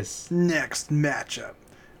the list? Next matchup,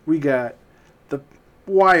 we got the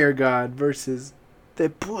Wire God versus the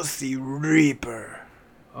Pussy Reaper.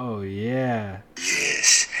 Oh, yeah.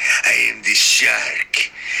 Yes, I am the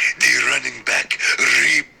shark, the running back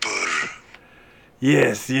reaper.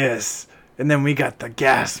 Yes, yes. And then we got the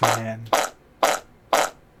Gas Man.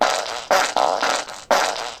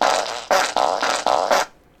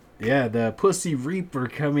 Yeah, the Pussy Reaper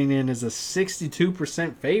coming in as a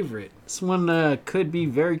 62% favorite. This one could be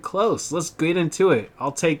very close. Let's get into it.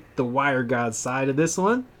 I'll take the Wire God side of this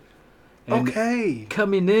one. And Okay.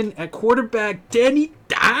 coming in at quarterback, Danny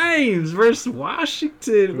Dimes versus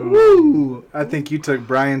Washington. Woo! I think you took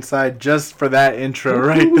Brian's side just for that intro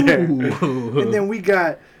right there. Ooh. And then we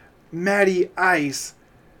got Matty Ice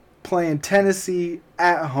playing Tennessee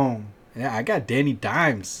at home. Yeah, I got Danny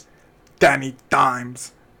Dimes. Danny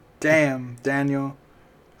Dimes. Damn, Daniel.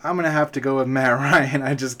 I'm going to have to go with Matt Ryan.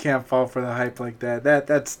 I just can't fall for the hype like that.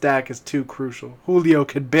 That stack is too crucial. Julio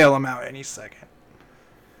could bail him out any second.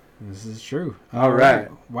 This is true. All right.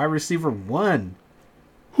 Wide receiver 1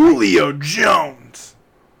 Julio Jones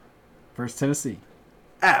versus Tennessee.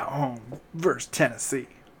 at home versus Tennessee.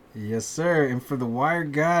 Yes, sir. And for the Wire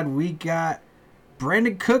God, we got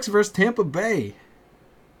Brandon Cooks versus Tampa Bay.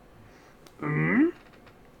 Wide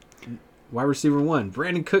receiver 1,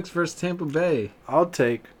 Brandon Cooks versus Tampa Bay. I'll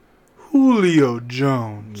take Julio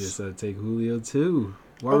Jones. Yes, I'll take Julio too.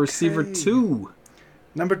 Wide receiver 2.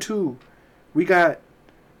 Number 2, we got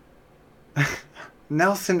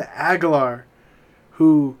Nelson Aguilar,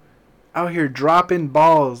 who out here dropping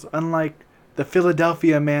balls, unlike the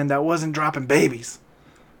Philadelphia man that wasn't dropping babies.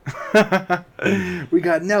 We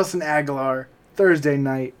got Nelson Aguilar Thursday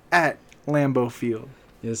night at Lambeau Field.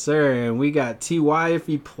 Yes, sir. And we got T.Y. if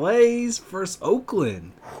he plays versus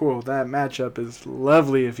Oakland. Whoa, that matchup is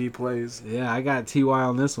lovely if he plays. Yeah, I got T.Y.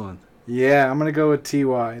 on this one. Yeah, I'm going to go with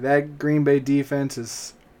T.Y. That Green Bay defense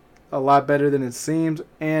is a lot better than it seems,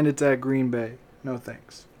 and it's at Green Bay. No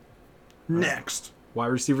thanks. Next. Wide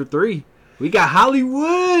receiver 3, we got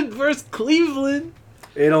Hollywood versus Cleveland.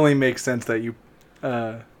 It only makes sense that you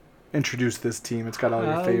introduce this team. It's got all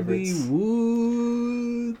your favorites.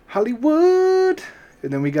 Hollywood.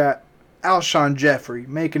 And then we got Alshon Jeffrey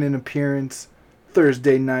making an appearance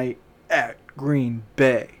Thursday night at Green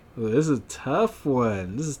Bay. Ooh, this is a tough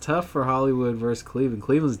one. This is tough for Hollywood versus Cleveland.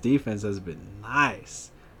 Cleveland's defense has been nice,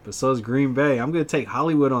 but so is Green Bay. I'm going to take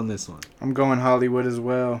Hollywood on this one. I'm going Hollywood as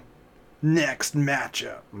well. Next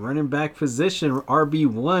matchup. Running back position,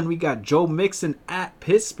 RB1, we got Joe Mixon at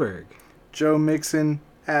Pittsburgh. Joe Mixon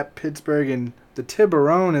at Pittsburgh, and the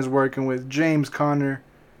Tiburon is working with James Conner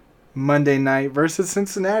Monday night versus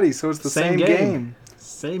Cincinnati, so it's the same game.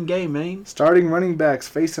 Same game, man. Starting running backs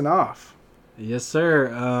facing off. Yes, sir.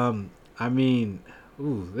 I mean,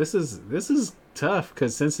 this is tough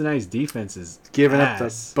because Cincinnati's defense is Giving ass.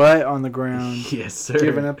 up the butt on the ground. Yes, sir.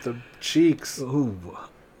 Giving up the cheeks. Ooh.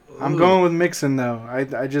 I'm going with Mixon, though.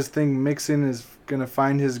 I just think Mixon is going to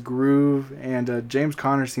find his groove, and James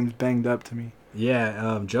Conner seems banged up to me.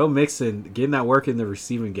 Yeah, Joe Mixon getting that work in the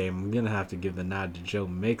receiving game. I'm gonna have to give the nod to Joe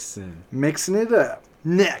Mixon. Mixing it up.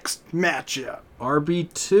 Next matchup.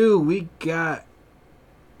 RB2, we got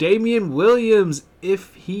Damian Williams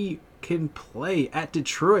if he can play at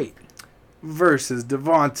Detroit Versus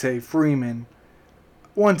Devontae Freeman.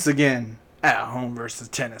 Once again, at home versus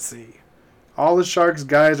Tennessee. All the Sharks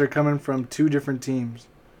guys are coming from 2 different teams.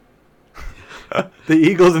 The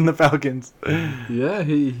Eagles and the Falcons. Yeah,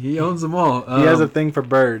 he owns them all. He has a thing for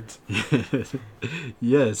birds.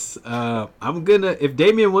 Yes. I'm gonna if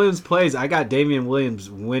Damian Williams plays, I got Damian Williams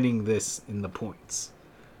winning this in the points.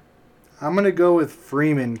 I'm going to go with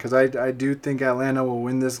Freeman because I do think Atlanta will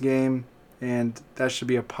win this game, and that should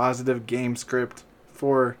be a positive game script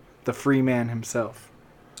for the free man himself.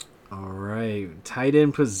 All right, tight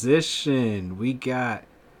end position. We got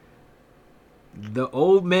the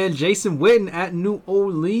old man Jason Witten at New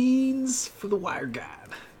Orleans for the Wire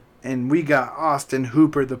God. And we got Austin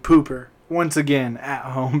Hooper the Pooper once again at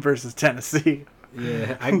home versus Tennessee.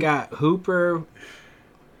 Yeah, I got Hooper.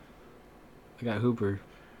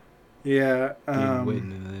 Yeah. Getting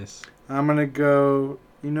Witten in this. I'm going to go...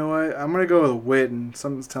 You know what? I'm going to go with Witten.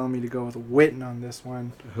 Something's telling me to go with Witten on this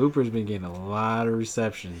one. Hooper's been getting a lot of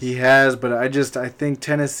receptions. He has, but I think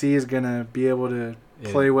Tennessee is going to be able to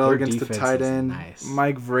play well their against the defense tight is end. nice.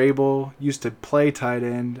 Mike Vrabel used to play tight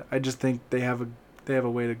end. I just think they have a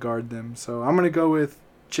way to guard them. So I'm going to go with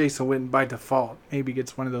Jason Witten by default maybe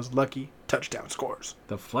gets one of those lucky touchdown scores.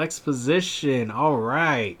 The flex position. All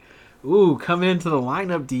right. Ooh, coming into the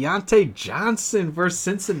lineup, Deontay Johnson versus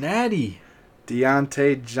Cincinnati.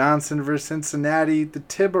 Deontay Johnson versus Cincinnati. The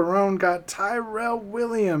Tiburon got Tyrell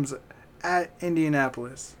Williams at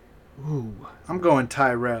Indianapolis. Ooh. I'm going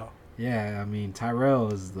Tyrell. Yeah, I mean,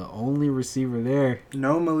 Tyrell is the only receiver there.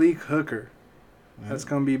 No Malik Hooker. That's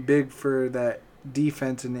going to be big for that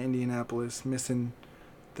defense in Indianapolis, missing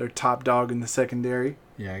their top dog in the secondary.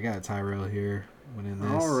 Yeah, I got Tyrell here winning this.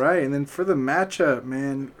 All right, and then for the matchup,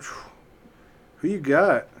 man, who you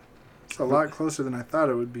got? It's a lot closer than I thought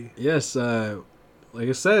it would be. Yes, like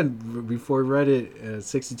I said before we read it,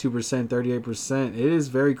 62%, 38%. It is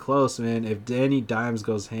very close, man. If Danny Dimes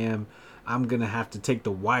goes ham, I'm going to have to take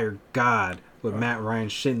the wire god with Matt Ryan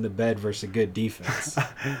shitting the bed versus a good defense.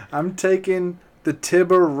 I'm taking the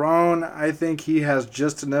Tiburon. I think he has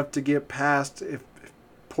just enough to get past. If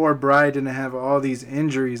poor Bry didn't have all these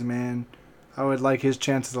injuries, man, I would like his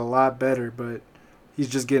chances a lot better, but he's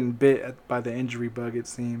just getting bit by the injury bug, it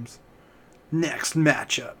seems. Next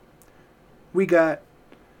matchup. We got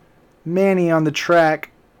Manny on the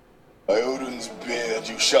track. By Odin's beard,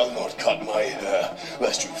 you shall not cut my hair,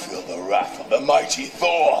 lest you feel the wrath of the mighty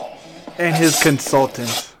Thor. And his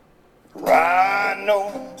consultant.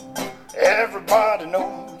 Rhino, everybody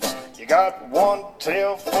knows you got one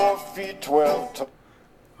tail, 4 feet 12 toes.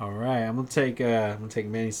 All right, I'm gonna take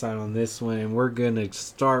Manny's side on this one, and we're gonna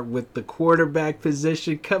start with the quarterback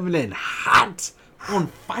position coming in hot, on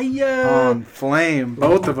fire, On flame,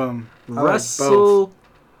 both of them. Russell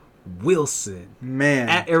Wilson, Man.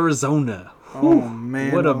 at Arizona. Oh, Whew,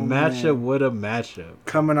 man. what a Oh, matchup! man. What a matchup!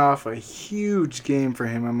 Coming off a huge game for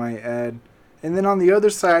him, I might add. And then on the other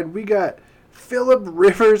side, we got Phillip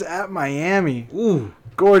Rivers at Miami. Ooh,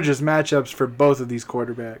 Gorgeous matchups for both of these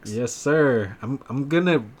quarterbacks. yes, sir. I'm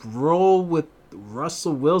gonna roll with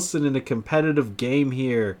Russell Wilson in a competitive game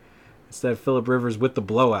here instead of Phillip Rivers with the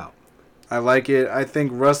blowout. I like it. I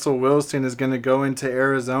think Russell Wilson is going to go into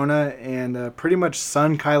Arizona and pretty much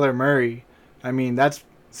sun Kyler Murray. I mean, that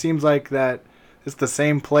seems like that it's the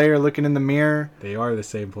same player looking in the mirror. They are the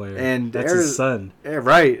same player, And that's his son. Yeah,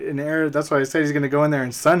 right. That's why I said he's going to go in there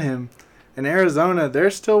and sun him. In Arizona, they're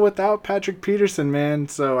still without Patrick Peterson, man.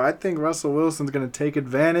 So I think Russell Wilson's going to take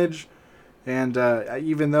advantage. And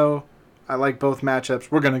even though I like both matchups,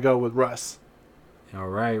 we're going to go with Russ. All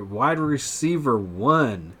right, wide receiver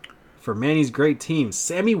 1 for Manny's great team.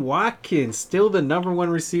 Sammy Watkins, still the number 1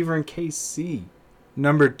 receiver in KC.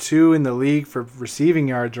 Number 2 in the league for receiving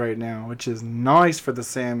yards right now, which is nice for the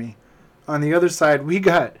Sammy. On the other side, we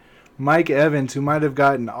got Mike Evans, who might have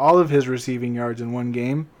gotten all of his receiving yards in one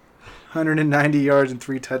game. 190 yards and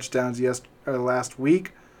 3 touchdowns last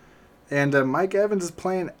week. And Mike Evans is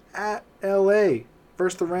playing at L.A.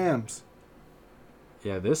 versus the Rams.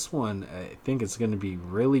 Yeah, this one, I think it's going to be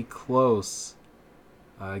really close.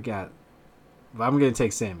 I'm going to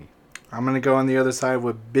take Sammy. I'm going to go on the other side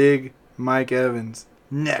with big Mike Evans.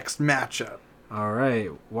 Next matchup. All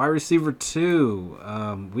right, wide receiver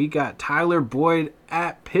 2. We got Tyler Boyd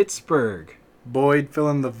at Pittsburgh. Boyd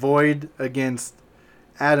filling the void against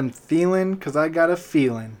Adam Thielen, because I got a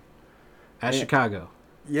feeling. At Yeah. Chicago.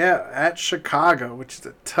 Yeah, at Chicago, which is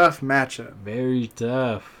a tough matchup. Very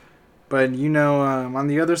tough. But, on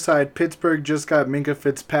the other side, Pittsburgh just got Minka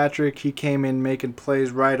Fitzpatrick. He came in making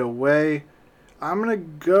plays right away. I'm going to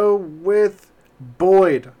go with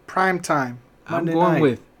Boyd, primetime, Monday I'm going night.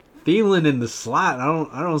 with Thielen in the slot.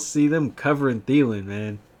 I don't see them covering Thielen,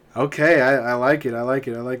 man. Okay, I like it. I like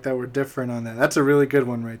that we're different on that. That's a really good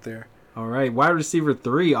one right there. All right, wide receiver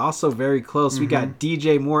 3, also very close. We got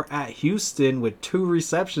DJ Moore at Houston with 2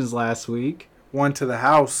 receptions last week. One to the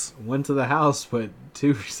house. 1 to the house, but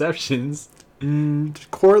 2 receptions.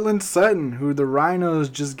 Cortland Sutton, who the Rhinos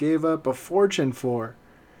just gave up a fortune for.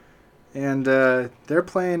 And they're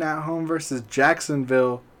playing at home versus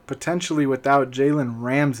Jacksonville, potentially without Jalen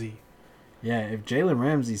Ramsey. Yeah, if Jalen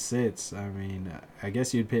Ramsey sits, I mean, I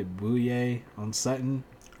guess you'd put Bouye on Sutton.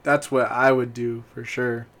 That's what I would do for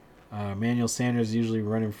sure. Emmanuel Sanders usually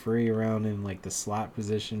running free around in like the slot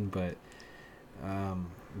position, but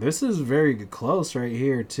this is very close right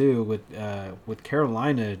here too. With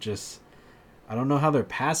Carolina, just I don't know how their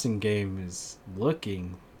passing game is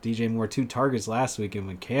looking. DJ Moore 2 targets last week, and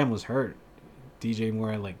when Cam was hurt, DJ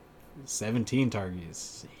Moore had like 17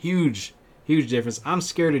 targets. Huge difference. I'm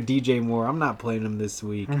scared of DJ Moore. I'm not playing him this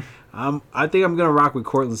week. I think I'm gonna rock with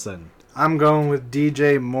Cortland Sutton. I'm going with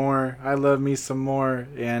DJ Moore. I love me some Moore,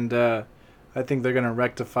 and I think they're going to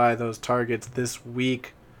rectify those targets this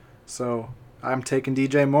week. So I'm taking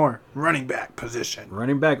DJ Moore. Running back position.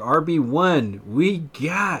 Running back RB1, we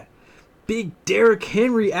got Big Derrick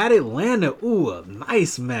Henry at Atlanta. Ooh, a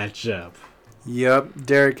nice matchup. Yep,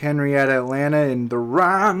 Derrick Henry at Atlanta and the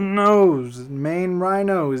Rhinos, Maine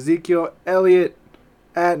Rhino, Ezekiel Elliott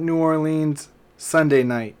at New Orleans, Sunday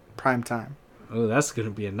night, prime time. Oh, that's going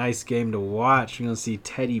to be a nice game to watch. We're going to see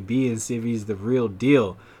Teddy B and see if he's the real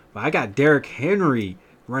deal. But I got Derrick Henry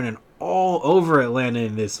running all over Atlanta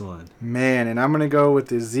in this one. Man, and I'm going to go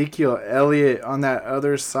with Ezekiel Elliott on that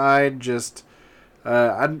other side. Just,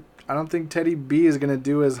 I don't think Teddy B is going to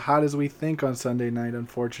do as hot as we think on Sunday night,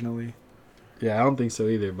 unfortunately. Yeah, I don't think so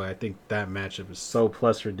either, but I think that matchup is so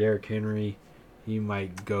plus for Derrick Henry. He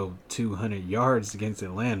might go 200 yards against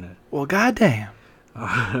Atlanta. Well, goddamn.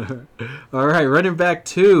 All right, running back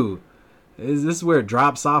 2. This is where it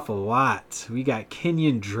drops off a lot. We got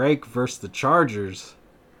Kenyon Drake versus the Chargers.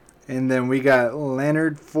 And then we got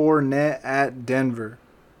Leonard Fournette at Denver.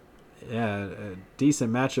 Yeah, a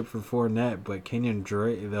decent matchup for Fournette, but Kenyon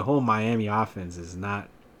Drake, the whole Miami offense is not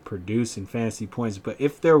producing fantasy points. But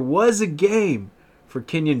if there was a game for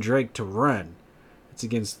Kenyon Drake to run, it's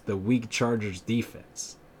against the weak Chargers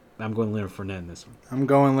defense. I'm going Leonard Fournette in this one. I'm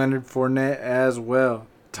going Leonard Fournette as well.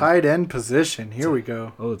 Tight end position. Here we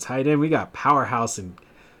go. Oh, tight end. We got Powerhouse and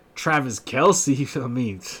Travis Kelce. I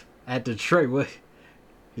mean, at Detroit. What?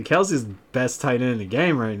 Kelsey's the best tight end in the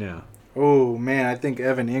game right now. Oh, man. I think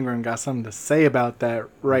Evan Ingram got something to say about that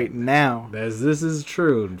right now. This is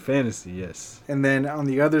true in fantasy, yes. And then on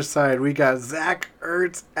the other side, we got Zach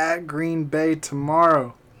Ertz at Green Bay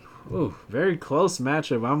tomorrow. Oh, very close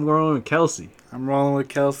matchup. I'm going with Kelce. I'm rolling with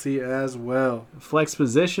Kelce as well. Flex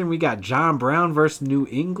position, we got John Brown versus New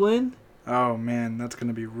England. Oh, man. That's going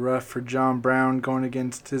to be rough for John Brown going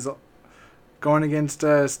against Stephon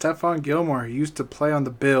Gilmore, who used to play on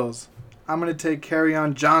the Bills. I'm going to take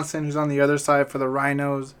Kerryon Johnson, who's on the other side for the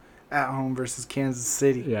Rhinos, at home versus Kansas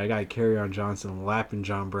City. Yeah, I got Kerryon Johnson lapping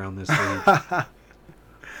John Brown this week.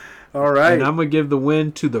 All right. And I'm going to give the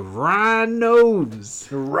win to the Rhinos.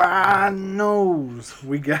 Rhinos.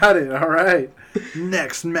 We got it. All right.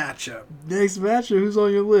 Next matchup. Next matchup, who's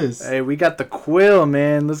on your list? Hey, we got the Quill,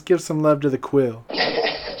 man. Let's give some love to the Quill.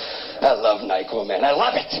 I love NyQuil, man. I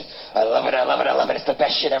love it. I love it. I love it. I love it. It's the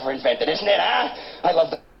best shit ever invented, isn't it, huh? I love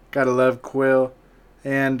the... Gotta love Quill.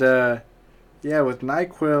 And, yeah, with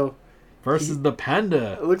NyQuil... Versus the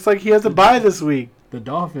Panda. It looks like he has a bye this week. The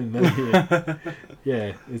Dolphin.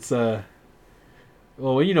 Yeah, it's well,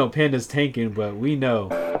 you know, Panda's tanking, but we know.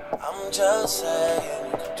 I'm just saying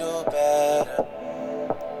you could do better.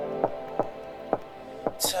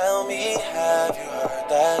 Tell me, have you heard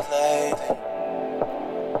that lately?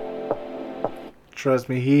 Trust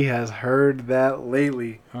me, he has heard that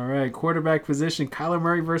lately. All right, quarterback position, Kyler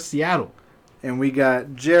Murray versus Seattle. And we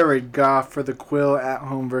got Jared Goff for the Quill at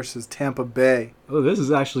home versus Tampa Bay. Oh, this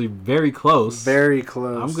is actually very close. Very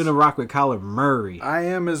close. I'm going to rock with Kyler Murray. I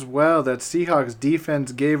am as well. That Seahawks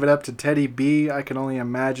defense gave it up to Teddy B. I can only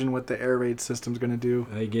imagine what the air raid system's going to do.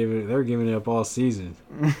 They're giving it up all season.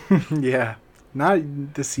 Yeah.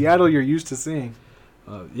 Not the Seattle you're used to seeing.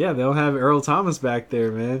 Yeah, they'll have Earl Thomas back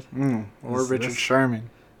there, man. Or Richard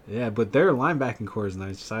Sherman. Yeah, but their linebacking core is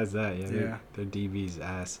nice. Besides that, yeah. Their DB's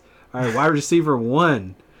ass. All right, wide receiver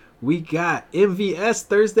 1. We got MVS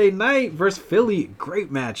Thursday night versus Philly.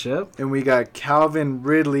 Great matchup. And we got Calvin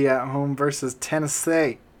Ridley at home versus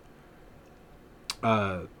Tennessee.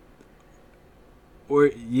 Or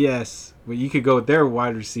yes, but you could go with their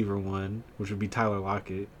wide receiver 1, which would be Tyler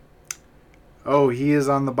Lockett. Oh, he is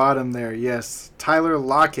on the bottom there. Yes, Tyler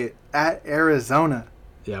Lockett at Arizona.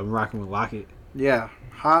 Yeah, I'm rocking with Lockett. Yeah,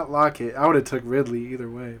 hot Lockett. I would have took Ridley either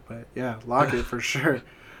way, but yeah, Lockett for sure.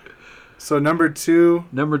 So number 2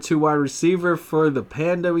 wide receiver for the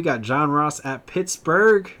Panda, we got John Ross at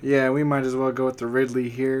Pittsburgh. Yeah, we might as well go with the Ridley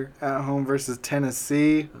here at home versus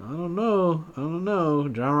Tennessee. I don't know.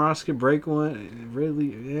 John Ross could break one.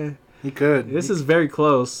 Ridley, yeah. He could. This is very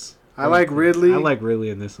close. I like Ridley. I like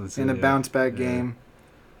Ridley in this one too. In a bounce back game.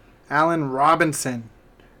 Allen Robinson.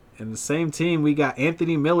 In the same team, we got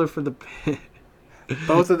Anthony Miller for the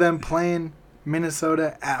Both of them playing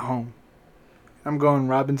Minnesota at home. I'm going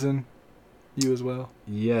Robinson. You as well.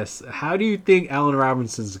 Yes. How do you think Allen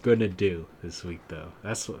Robinson's going to do this week, though?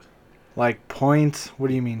 That's what. Like points? What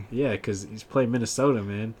do you mean? Yeah, because he's playing Minnesota,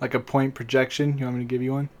 man. Like a point projection? You want me to give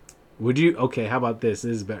you one? Would you? Okay, how about this?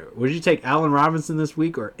 This is better. Would you take Allen Robinson this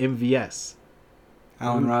week or MVS?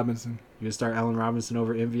 Allen Robinson. You would start Allen Robinson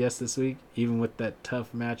over MVS this week, even with that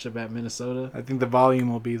tough matchup at Minnesota? I think the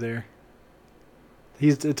volume will be there.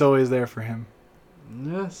 It's always there for him.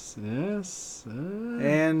 Yes.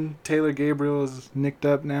 And Taylor Gabriel is nicked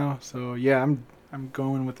up now. So, yeah, I'm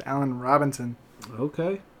going with Allen Robinson.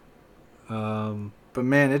 Okay. But,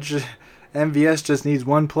 man, it just MVS just needs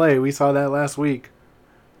one play. We saw that last week.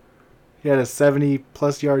 He had a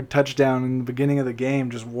 70-plus yard touchdown in the beginning of the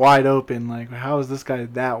game, just wide open. Like, how is this guy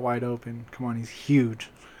that wide open? Come on, he's huge.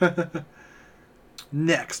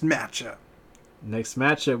 Next matchup.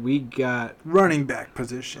 We got Running back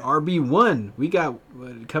position. RB1. We got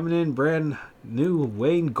coming in brand new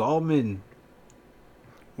Wayne Gallman.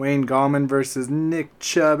 Wayne Gallman versus Nick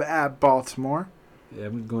Chubb at Baltimore. Yeah,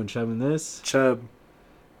 I'm going Chubb in this. Chubb.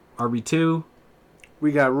 RB2.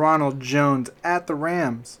 We got Ronald Jones at the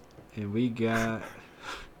Rams. And we got...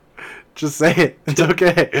 Just say it. It's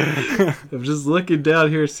okay. I'm just looking down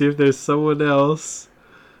here to see if there's someone else.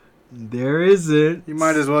 There isn't. You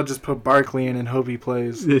might as well just put Barkley in and hope he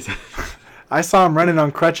plays. I saw him running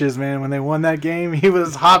on crutches, man. When they won that game, he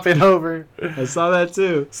was hopping over. I saw that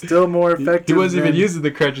too. Still more effective. He wasn't even using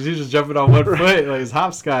the crutches. He was just jumping on one foot like his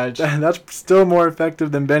hopscotch. That's still more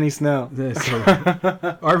effective than Benny Snell.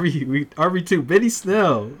 RB2, Benny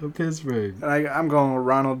Snell of Pittsburgh. I'm going with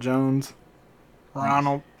Ronald Jones.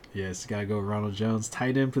 Ronald. Yes, gotta go with Ronald Jones.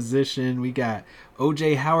 Tight end position. We got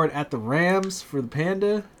O.J. Howard at the Rams for the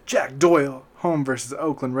Panda. Jack Doyle, home versus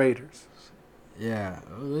Oakland Raiders. Yeah,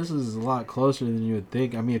 this is a lot closer than you would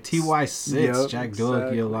think. I mean, a TY6, Jack Doyle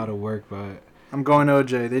could get a lot of work, but... I'm going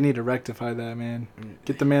OJ. They need to rectify that, man.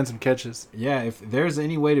 Get the man some catches. Yeah, if there's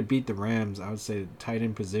any way to beat the Rams, I would say the tight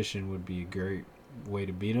end position would be a great way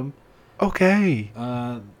to beat them. Okay.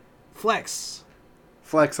 Flex.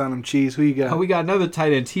 Flex on them, Cheese. Who you got? Oh, we got another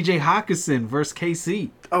tight end, TJ Hawkinson versus KC.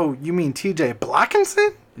 Oh, you mean TJ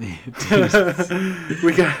Blockinson?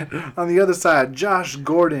 We got on the other side Josh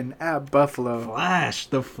Gordon at Buffalo.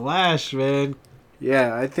 The Flash, man.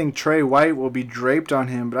 Yeah, I think Trey White will be draped on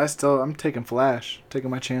him, but I'm taking Flash, taking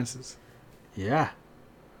my chances. Yeah.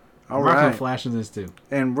 All I'm right. Flash in this too.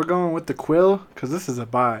 And we're going with the Quill because this is a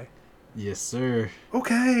bye. Yes, sir.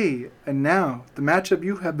 Okay, and now the matchup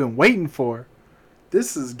you have been waiting for.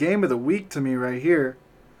 This is game of the week to me right here.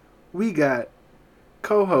 We got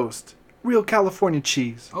co-host Real California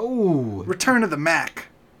Cheese. Oh. Return of the Mac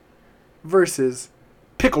versus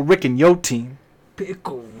Pickle Rick and Yo team.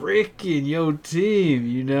 Pickle Rick and Yo team.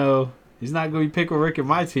 You know, he's not going to be Pickle Rick in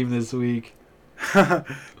my team this week.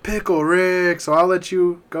 Pickle Rick. So I'll let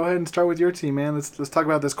you go ahead and start with your team, man. Let's talk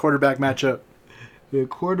about this quarterback matchup. The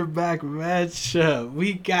quarterback matchup.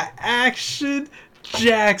 We got Action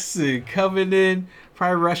Jackson coming in,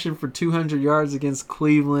 probably rushing for 200 yards against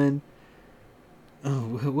Cleveland. Oh,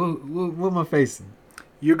 what am I facing?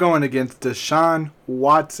 You're going against Deshaun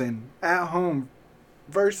Watson at home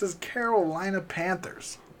versus Carolina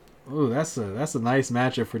Panthers. Oh, that's a nice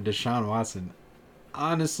matchup for Deshaun Watson.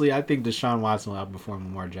 Honestly, I think Deshaun Watson will outperform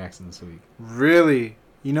Lamar Jackson this week. Really?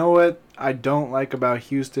 You know what I don't like about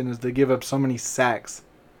Houston is they give up so many sacks.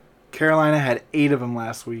 Carolina had 8 of them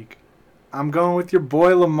last week. I'm going with your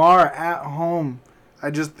boy Lamar at home.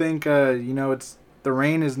 I just think, it's the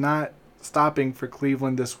rain is not stopping for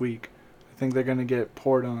Cleveland this week. I think they're going to get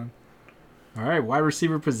poured on. All right, wide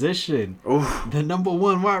receiver position. Oof. The number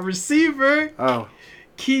 1 wide receiver. Oh.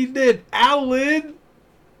 Keenan Allen.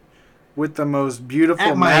 With the most beautiful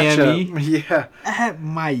at matchup. Miami. Yeah. At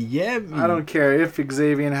Miami. I don't care if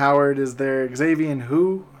Xavier Howard is there. Xavier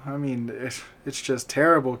who? I mean, it's just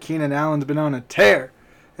terrible. Keenan Allen's been on a tear.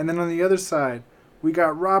 And then on the other side, we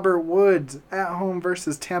got Robert Woods at home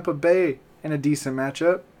versus Tampa Bay in a decent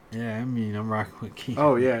matchup. Yeah, I mean, I'm rocking with Keenan.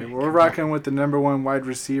 Oh, yeah. We're rocking with the number 1 wide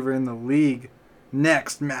receiver in the league.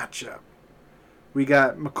 Next matchup. We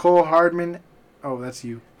got McCole Hardman. Oh, that's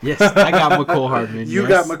you. Yes, I got McCole Hardman. You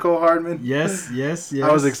got McCole Hardman? Yes.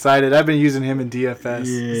 I was excited. I've been using him in DFS. Yes.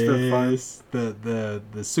 It's been fun.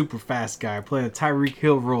 The super fast guy playing a Tyreek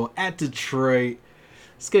Hill role at Detroit.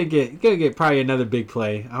 It's gonna get probably another big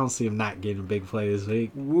play. I don't see him not getting a big play this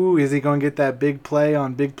week. Ooh, is he gonna get that big play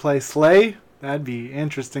on Big Play Slay? That'd be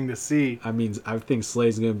interesting to see. I mean, I think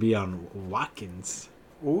Slay's gonna be on Watkins.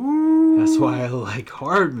 Ooh. That's why I like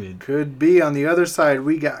Hardman. Could be. On the other side,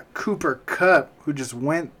 we got Cooper Kupp, who just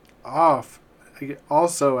went off.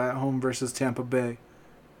 Also at home versus Tampa Bay.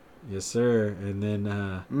 Yes, sir. And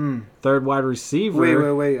then third wide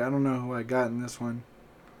receiver. Wait. I don't know who I got in this one.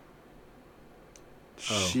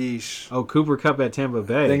 Sheesh. Oh, Cooper Kupp at Tampa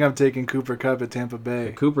Bay. I think I'm taking Cooper Kupp at Tampa Bay.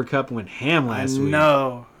 Yeah, Cooper Kupp went ham last week.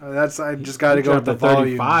 No, I just got to go with the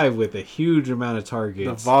volume. 35 with a huge amount of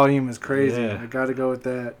targets. The volume is crazy. Yeah. I got to go with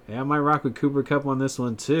that. Yeah, I might rock with Cooper Kupp on this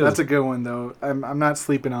one too. That's a good one though. I'm not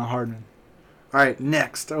sleeping on Hardman. All right,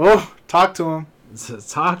 next. Oh, talk to him.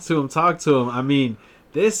 Talk to him. I mean,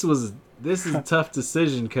 this is a tough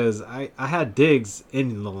decision because I had Diggs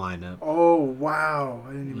in the lineup. Oh, wow.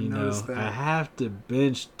 I didn't even notice that. I have to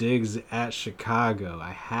bench Diggs at Chicago.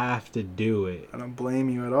 I have to do it. I don't blame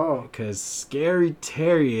you at all. Because Scary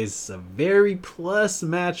Terry is a very plus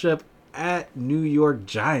matchup at New York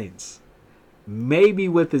Giants. Maybe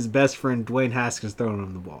with his best friend Dwayne Haskins throwing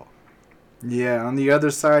him the ball. Yeah, on the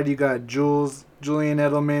other side, you got Julian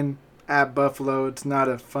Edelman at Buffalo. It's not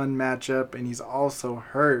a fun matchup, and he's also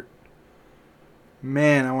hurt.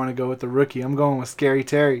 Man, I want to go with the rookie. I'm going with Scary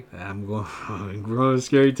Terry. I'm going with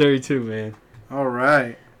Scary Terry too, man. All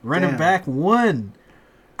right. Running back 1.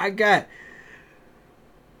 I got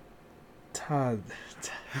Todd.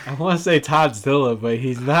 I want to say Todd Zilla, but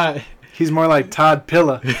he's not. He's more like Todd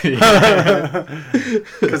Pilla.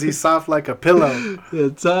 Because he's soft like a pillow. Yeah,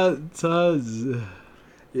 Todd's.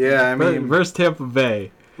 Yeah, I mean. Versus Tampa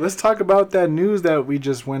Bay. Let's talk about that news that we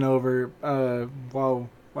just went over while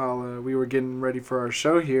we were getting ready for our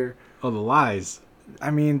show here. Oh, the lies.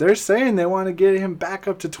 I mean, they're saying they want to get him back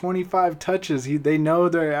up to 25 touches. They know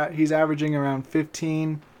he's averaging around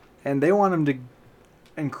 15, and they want him to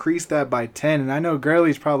increase that by 10. And I know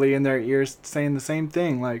Gurley's probably in their ears saying the same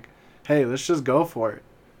thing, like, hey, let's just go for it.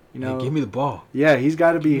 Hey, give me the ball. Yeah, he's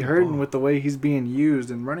got to be hurting with the way he's being used.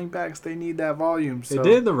 And running backs, they need that volume. So.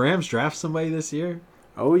 Did the Rams draft somebody this year?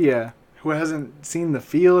 Oh, yeah. Who hasn't seen the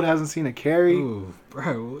field, hasn't seen a carry. Ooh,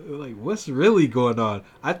 bro, like, what's really going on?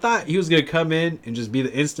 I thought he was going to come in and just be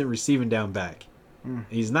the instant receiving down back.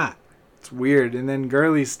 He's not. It's weird. And then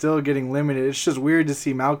Gurley's still getting limited. It's just weird to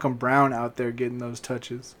see Malcolm Brown out there getting those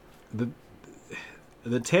touches.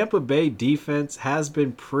 The Tampa Bay defense has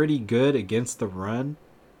been pretty good against the run.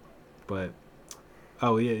 But,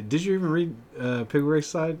 oh, yeah. Did you even read Pigrick's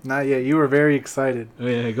side? Not yet. You were very excited. Oh,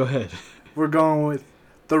 yeah, go ahead. We're going with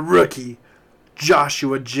the rookie,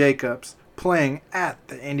 Joshua Jacobs, playing at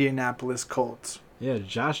the Indianapolis Colts. Yeah,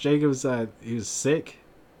 Josh Jacobs, he was sick.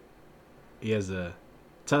 He has a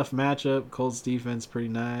tough matchup. Colts defense pretty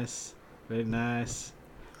nice. Very nice.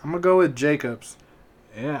 I'm going to go with Jacobs.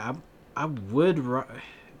 Yeah, I would.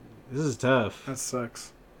 This is tough. That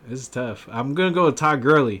sucks. This is tough. I'm going to go with Todd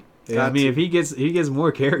Gurley. Yeah, I mean, if he gets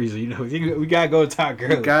more carries, we got to go with Todd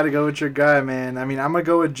Gurley. You got to go with your guy, man. I mean, I'm going to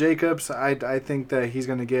go with Jacobs. I think that he's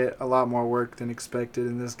going to get a lot more work than expected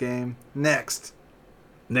in this game. Next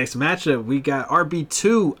matchup, we got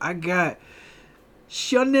RB2. I got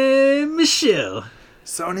Sony Michel.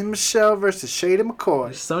 Sony Michel versus Shady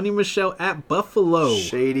McCoy. Sony Michel at Buffalo.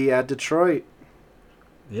 Shady at Detroit.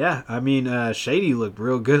 Yeah, I mean, Shady looked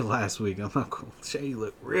real good last week. I'm not cool. Shady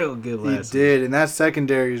looked real good last week. He did, and that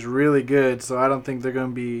secondary is really good, so I don't think they're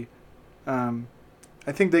going to be...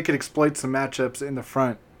 I think they could exploit some matchups in the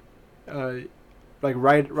front. Like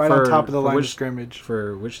right on top of the line of scrimmage.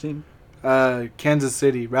 For which team? Kansas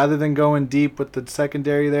City. Rather than going deep with the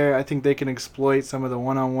secondary there, I think they can exploit some of the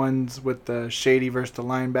one-on-ones with the Shady versus the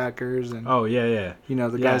linebackers and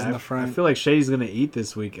the guys in the front. I feel like Shady's gonna eat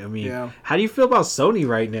this week. I mean, how do you feel about Sony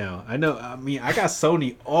right now? I got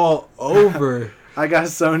Sony all over. I got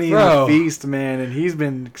Sony in the feast, man, and he's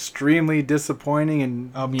been extremely disappointing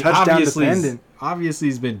and touchdown dependent. Obviously,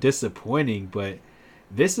 he's been disappointing, but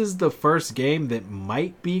this is the first game that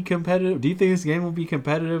might be competitive. Do you think this game will be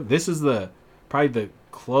competitive? This is probably the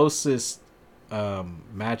closest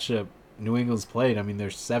matchup New England's played. I mean, they're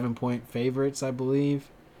 7-point favorites, I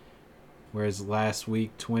believe. Whereas last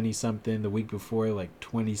week, 20-something. The week before, like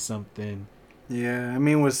 20-something. Yeah, I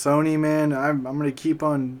mean, with Sony, man, I'm going to keep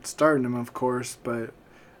on starting him, of course, but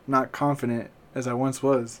not confident as I once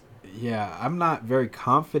was. Yeah, I'm not very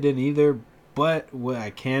confident either, but what I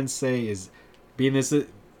can say is... when the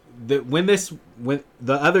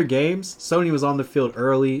other games, Sony was on the field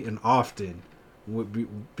early and often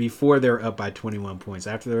before they're up by 21 points.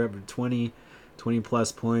 After they're up by 20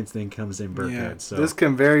 plus points, then comes in Burkhead. Yeah, so this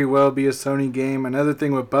can very well be a Sony game. Another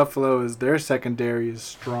thing with Buffalo is their secondary is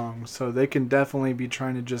strong, so they can definitely be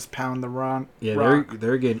trying to just pound the rock. Yeah,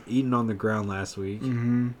 they're getting eaten on the ground last week.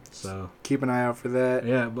 Mm-hmm. So keep an eye out for that.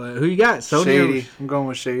 Yeah, but who you got? Sony. Shady. I'm going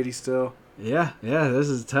with Shady still. Yeah, this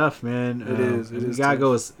is tough, man. It is. It is. Gotta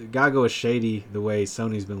go with Shady the way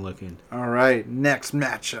Sony's been looking. All right, next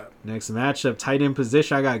matchup. Tight end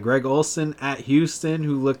position. I got Greg Olsen at Houston,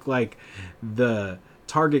 who looked like the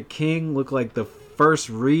target king. Looked like the first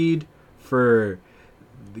read for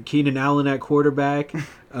Keenan Allen at quarterback.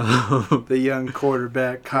 The young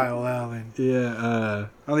quarterback, Kyle Allen. Yeah.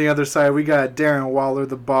 On the other side, we got Darren Waller,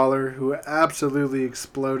 the baller, who absolutely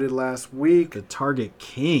exploded last week. The target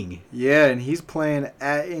king. Yeah, and he's playing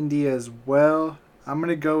at Indy as well. I'm going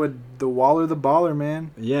to go with the Waller the Baller,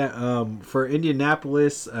 man. Yeah, for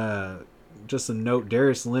Indianapolis, just a note,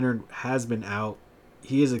 Darius Leonard has been out.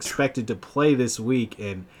 He is expected to play this week,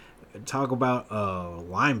 and talk about a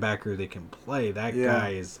linebacker that can play. That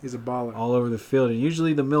guy is he's a baller. all over the field. And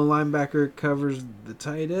usually the middle linebacker covers the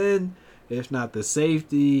tight end, if not the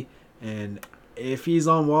safety. And if he's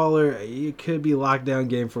on Waller, it could be a lockdown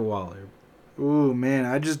game for Waller. Ooh, man,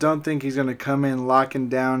 I just don't think he's going to come in locking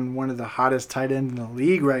down one of the hottest tight ends in the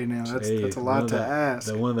league right now. That's a lot to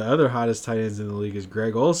ask. One of the other hottest tight ends in the league is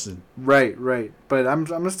Greg Olsen. Right. But I'm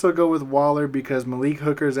going to still go with Waller because Malik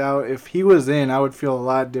Hooker's out. If he was in, I would feel a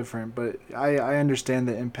lot different. But I understand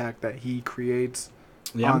the impact that he creates.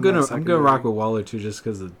 Yeah, I'm gonna rock with Waller too, just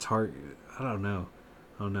because the target. I don't know.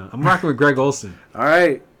 I'm rocking with Greg Olsen. All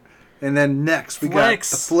right. And then next, we got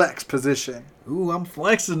the flex position. Ooh, I'm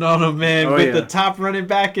flexing on him, man, with the top running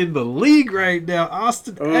back in the league right now,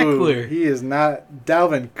 Austin Eckler. He is not.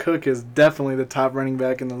 Dalvin Cook is definitely the top running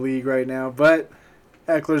back in the league right now, but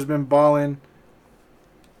Eckler's been balling.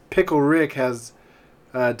 Pickle Rick has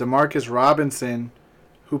Demarcus Robinson,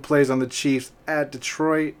 who plays on the Chiefs at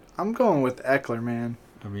Detroit. I'm going with Eckler, man.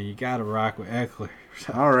 I mean, you got to rock with Eckler.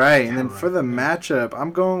 All right, and then for the matchup,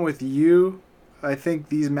 I'm going with you. I think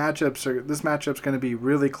this matchup's going to be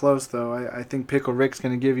really close, though. I think Pickle Rick's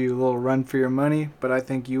going to give you a little run for your money, but I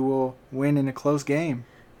think you will win in a close game.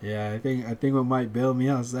 Yeah, I think what might bail me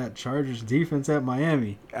out is that Chargers defense at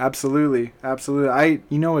Miami. Absolutely. You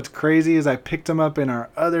know what's crazy is I picked them up in our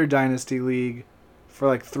other dynasty league for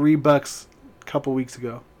like $3 2 weeks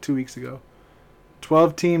ago.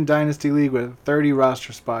 12-team dynasty league with 30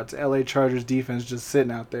 roster spots. LA Chargers defense just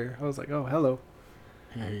sitting out there. I was like, oh, hello.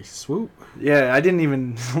 Hey, swoop. Yeah, I didn't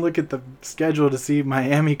even look at the schedule to see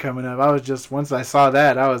Miami coming up. I was just, once I saw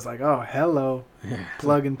that, I was like, oh, hello.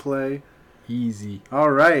 Plug and play. Easy.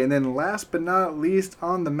 All right, and then last but not least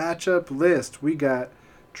on the matchup list, we got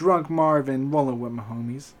Drunk Marvin rolling with my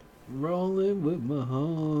homies. Rolling with my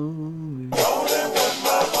homies.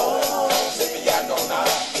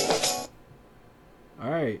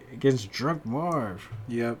 All right, against Drunk Marv.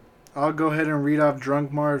 Yep. I'll go ahead and read off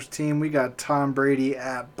Drunk Marv's team. We got Tom Brady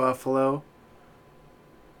at Buffalo.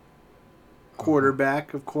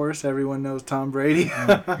 Quarterback, of course. Everyone knows Tom Brady.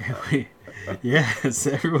 Yes,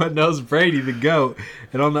 everyone knows Brady, the GOAT.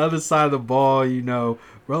 And on the other side of the ball,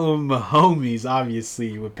 rolling with my homies,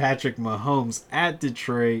 obviously, with Patrick Mahomes at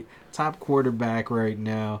Detroit. Top quarterback right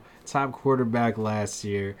now. Top quarterback last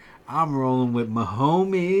year. I'm rolling with my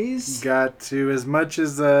homies. Got to. As much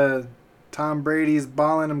as Tom Brady's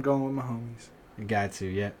balling, I'm going with my homies. Got to,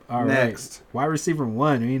 yep. All Next. right. Wide receiver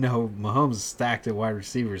 1. Mahomes is stacked at wide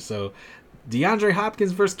receiver. So, DeAndre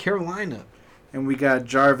Hopkins versus Carolina. And we got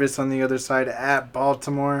Jarvis on the other side at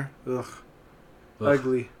Baltimore. Ugh.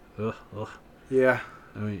 Ugly. Ugh. Yeah.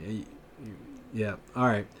 I mean, yeah. All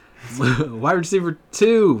right. Wide receiver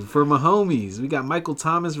 2 for my homies. We got Michael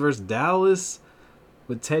Thomas versus Dallas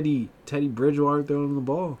with Teddy Bridgewater throwing the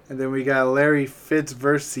ball. And then we got Larry Fitz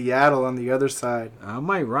versus Seattle on the other side. I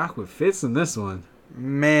might rock with Fitz in this one.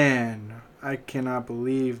 Man, I cannot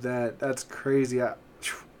believe that. That's crazy. I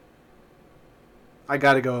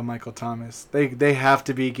got to go with Michael Thomas. They have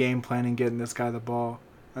to be game planning getting this guy the ball.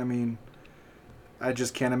 I mean, I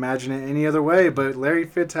just can't imagine it any other way. But Larry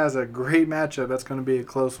Fitz has a great matchup. That's going to be a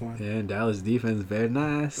close one. Yeah, and Dallas defense, very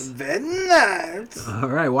nice. Very nice. All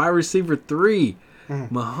right, wide receiver 3.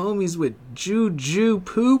 Mahomes with Juju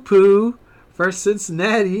Poo-Poo versus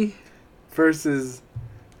Cincinnati. Versus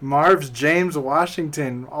Marv's James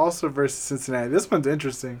Washington, also versus Cincinnati. This one's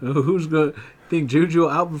interesting. Who's going to think Juju will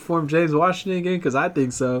outperform James Washington again? Because I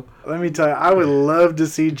think so. Let me tell you, I would love to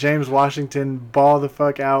see James Washington ball the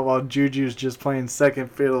fuck out while Juju's just playing second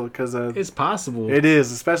fiddle. It's possible. It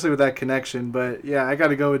is, especially with that connection. But, yeah, I got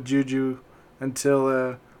to go with Juju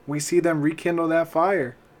until we see them rekindle that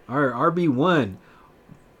fire. All right, RB1.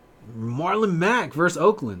 Marlon Mack versus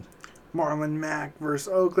Oakland. Marlon Mack versus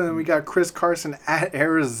Oakland. We got Chris Carson at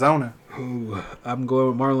Arizona. Ooh, I'm going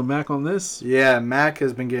with Marlon Mack on this. Yeah, Mack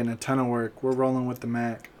has been getting a ton of work. We're rolling with the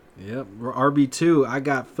Mack. Yep. RB2, I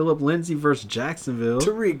got Phillip Lindsay versus Jacksonville.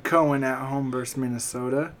 Tariq Cohen at home versus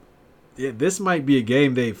Minnesota. Yeah, this might be a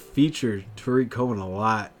game they featured Tariq Cohen a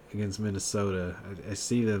lot against Minnesota. I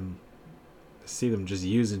see them just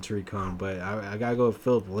using Tariq Cohen, but I got to go with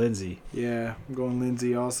Phillip Lindsay. Yeah, I'm going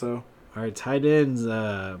Lindsay also. All right, tight ends,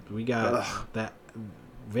 we got that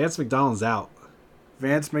Vance McDonald's out.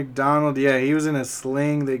 Vance McDonald, yeah, he was in a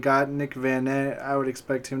sling. They got Nick Van Nett. I would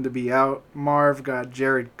expect him to be out. Marv got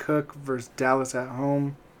Jared Cook versus Dallas at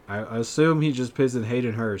home. I assume he just pissed in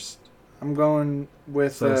Hayden Hurst. I'm going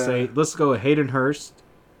with... let's go with Hayden Hurst.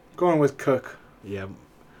 Going with Cook. Yeah.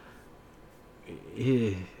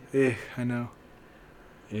 Yeah. I know.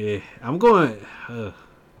 Yeah. I'm going. I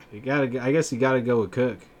guess you gotta go with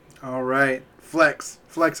Cook. All right. Flex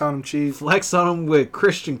on him, Cheese. Flex on him with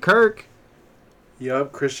Christian Kirk.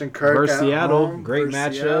 Yup, Christian Kirk Versus at Seattle. home. Great versus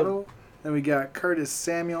matchup. Seattle. Then we got Curtis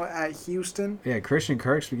Samuel at Houston. Yeah, Christian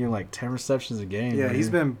Kirk's been getting like 10 receptions a game. Yeah, man.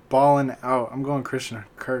 he's been balling out. I'm going Christian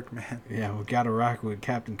Kirk, man. Yeah, we gotta rock with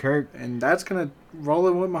Captain Kirk. And that's going to roll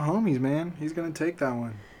it with my homies, man. He's going to take that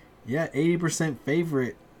one. Yeah, 80%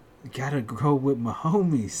 favorite. Gotta go with my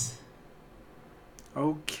homies.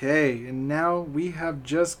 Okay, and now we have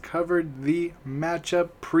just covered the matchup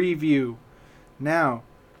preview. Now,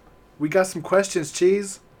 we got some questions,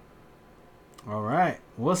 Cheese. All right.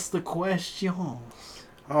 What's the question?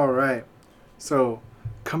 All right. So,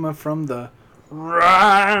 coming from the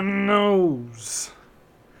Rhinos,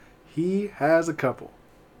 he has a couple.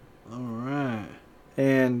 All right.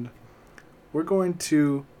 And we're going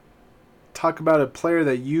to talk about a player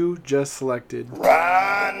that you just selected.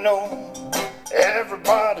 Rhino,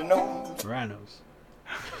 everybody knows. Rhinos.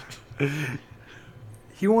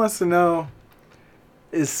 He wants to know,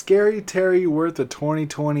 is Scary Terry worth a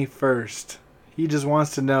 2020 first? He just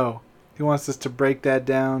wants to know. He wants us to break that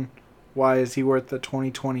down. Why is he worth the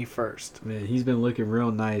 2020 first? Man, he's been looking real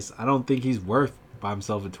nice. I don't think he's worth by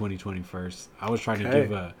himself a 2020 first. I was trying to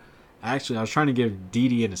give I was trying to give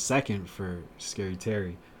Didi in a second for Scary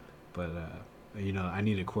Terry, but I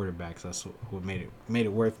needed a quarterback, so that's what made it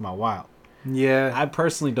worth my while. Yeah. I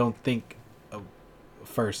personally don't think a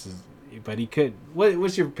first is, but he could.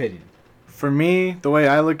 What's your opinion? For me, the way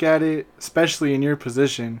I look at it, especially in your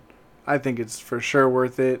position, I think it's for sure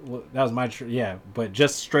worth it. Well, that was my but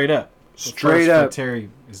just straight up. Straight First up. for Terry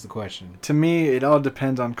is the question. To me, it all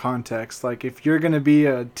depends on context. Like, if you're going to be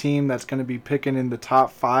a team that's going to be picking in the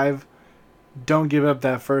top 5, don't give up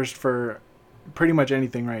that first for pretty much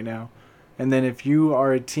anything right now. And then if you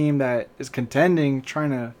are a team that is contending, trying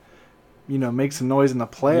to, make some noise in the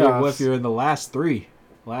playoffs. Yeah, what if you're in the last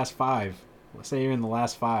 5? Let's say you're in the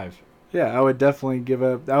last 5. Yeah, I would definitely give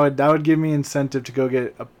up. That would give me incentive to go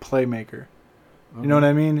get a playmaker. You know what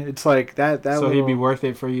I mean? It's like that. So he'd be worth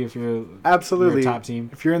it for you if you're absolutely you're a top team.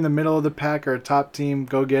 If you're in the middle of the pack or a top team,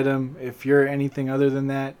 go get him. If you're anything other than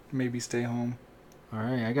that, maybe stay home. All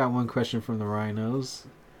right, I got one question from the Rhinos.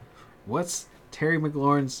 What's Terry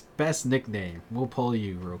McLaurin's best nickname? We'll poll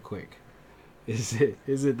you real quick. Is it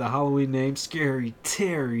the Halloween name Scary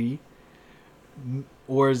Terry,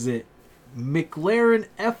 or is it McLaren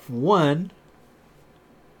F1,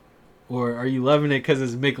 or are you loving it because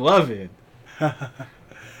it's McLovin?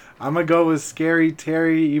 I'm gonna go with Scary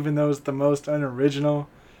Terry, even though it's the most unoriginal.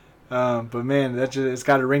 But man, it's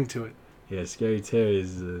got a ring to it. Yeah, Scary Terry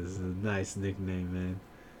is a nice nickname, man.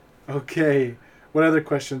 Okay, what other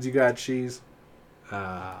questions you got, Cheese?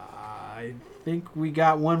 I think we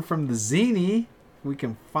got one from the Zini. We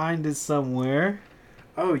can find it somewhere.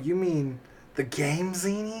 Oh, you mean the game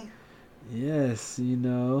Zini? Yes,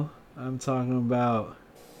 I'm talking about.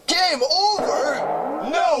 Game over?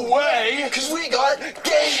 No way, because we got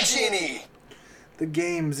Game Genie. The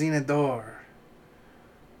game Zenador.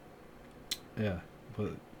 Yeah,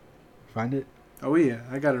 but find it. Oh yeah,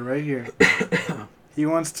 I got it right here. He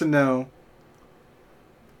wants to know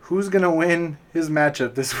who's gonna win his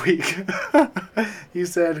matchup this week. He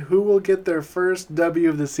said who will get their first W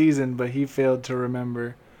of the season, but he failed to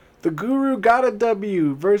remember. The Guru got a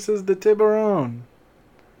W versus the Tiburon.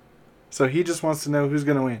 So he just wants to know who's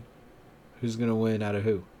gonna win. Who's gonna win out of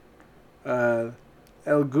who?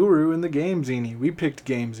 El Guru and the Game Zini. We picked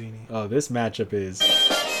Game Zini. Oh, this matchup is.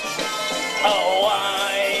 Oh,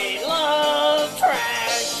 I love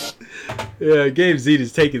trash. Yeah, Game Z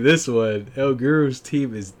is taking this one. El Guru's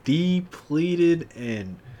team is depleted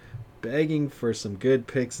and begging for some good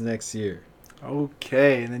picks next year.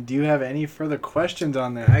 Okay, and then do you have any further questions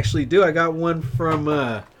on that? I actually do. I got one from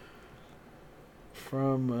What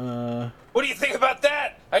do you think about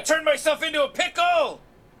that? I turned myself into a pickle.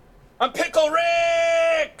 I'm Pickle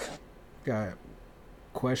Rick. got a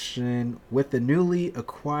question with the newly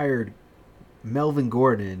acquired Melvin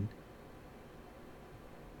Gordon.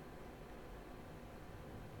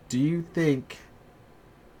 Do you think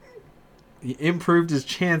he improved his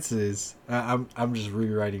chances? I'm just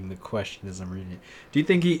rewriting the question as I'm reading it. Do you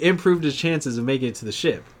think he improved his chances of making it to the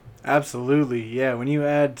ship? Absolutely, yeah. When you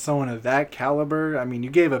add someone of that caliber, I mean,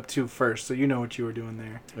 you gave up 2 first, so you know what you were doing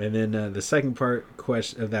there. And then the second part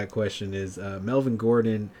of that question is Melvin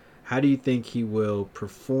Gordon. How do you think he will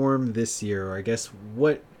perform this year? Or I guess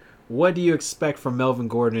what do you expect from Melvin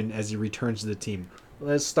Gordon as he returns to the team?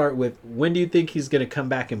 Let's start with when do you think he's going to come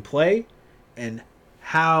back and play, and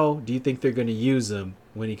How do you think they're going to use him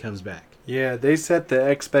when he comes back? Yeah, they set the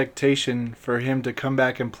expectation for him to come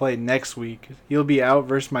back and play next week. He'll be out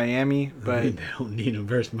versus Miami, but They don't need him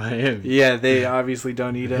versus Miami. yeah, they obviously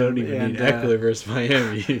don't need They him. don't even need Eckler versus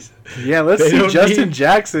Miami. Yeah, let's They see don't Justin need-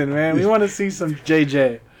 Jackson, man. We want to see some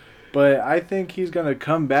JJ. But I think he's going to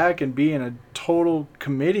come back and be in a total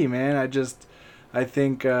committee, man. I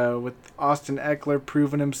think with Austin Eckler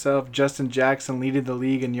proving himself, Justin Jackson leading the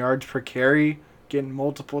league in yards per carry, getting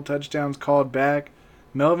multiple touchdowns called back,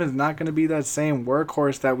 Melvin's not going to be that same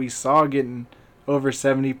workhorse that we saw getting over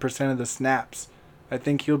 70% of the snaps. I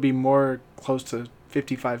think he'll be more close to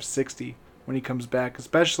 55-60 when he comes back,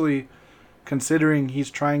 especially considering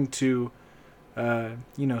he's trying to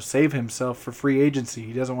save himself for free agency.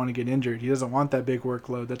 He doesn't want to get injured. He doesn't want that big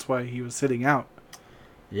workload. That's why he was sitting out.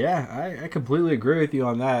 Yeah, I completely agree with you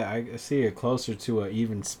on that. I see it closer to an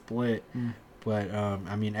even split. But,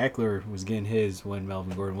 Eckler was getting his when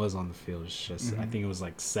Melvin Gordon was on the field. It's just, I think it was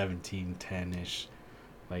like 17-10-ish,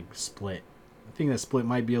 like, split. I think that split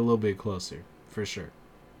might be a little bit closer, for sure.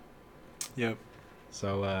 Yep.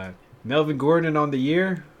 So, Melvin Gordon on the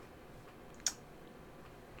year.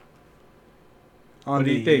 What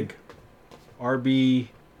do you think? RB1,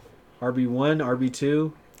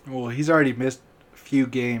 RB2? Well, he's already missed a few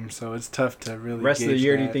games, so it's tough to really Rest of the gauge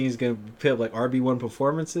year, that. do you think he's going to put like RB1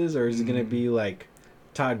 performances, or is it going to be like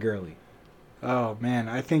Todd Gurley? Oh, man.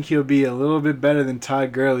 I think he'll be a little bit better than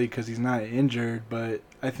Todd Gurley because he's not injured, but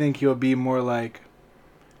I think he'll be more like,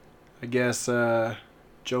 I guess,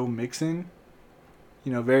 Joe Mixon.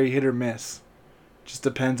 Very hit or miss. Just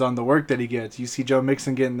depends on the work that he gets. You see Joe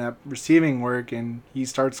Mixon getting that receiving work, and he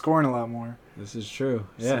starts scoring a lot more. This is true.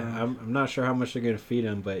 Yeah, So- I'm not sure how much they're going to feed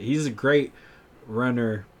him, but he's a great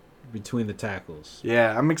runner between the tackles.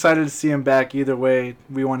 Yeah, I'm excited to see him back. Either way,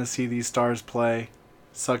 we want to see these stars play.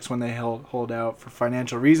 Sucks when they hold out for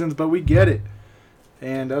financial reasons, but we get it.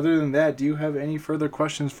 And other than that, do you have any further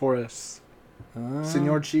questions for us,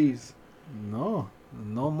 Senor Cheese? No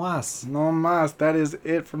más. No mas. That is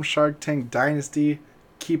it from Shark Tank Dynasty.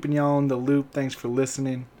 Keeping y'all in the loop. Thanks for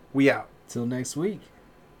listening. We out. Till next week.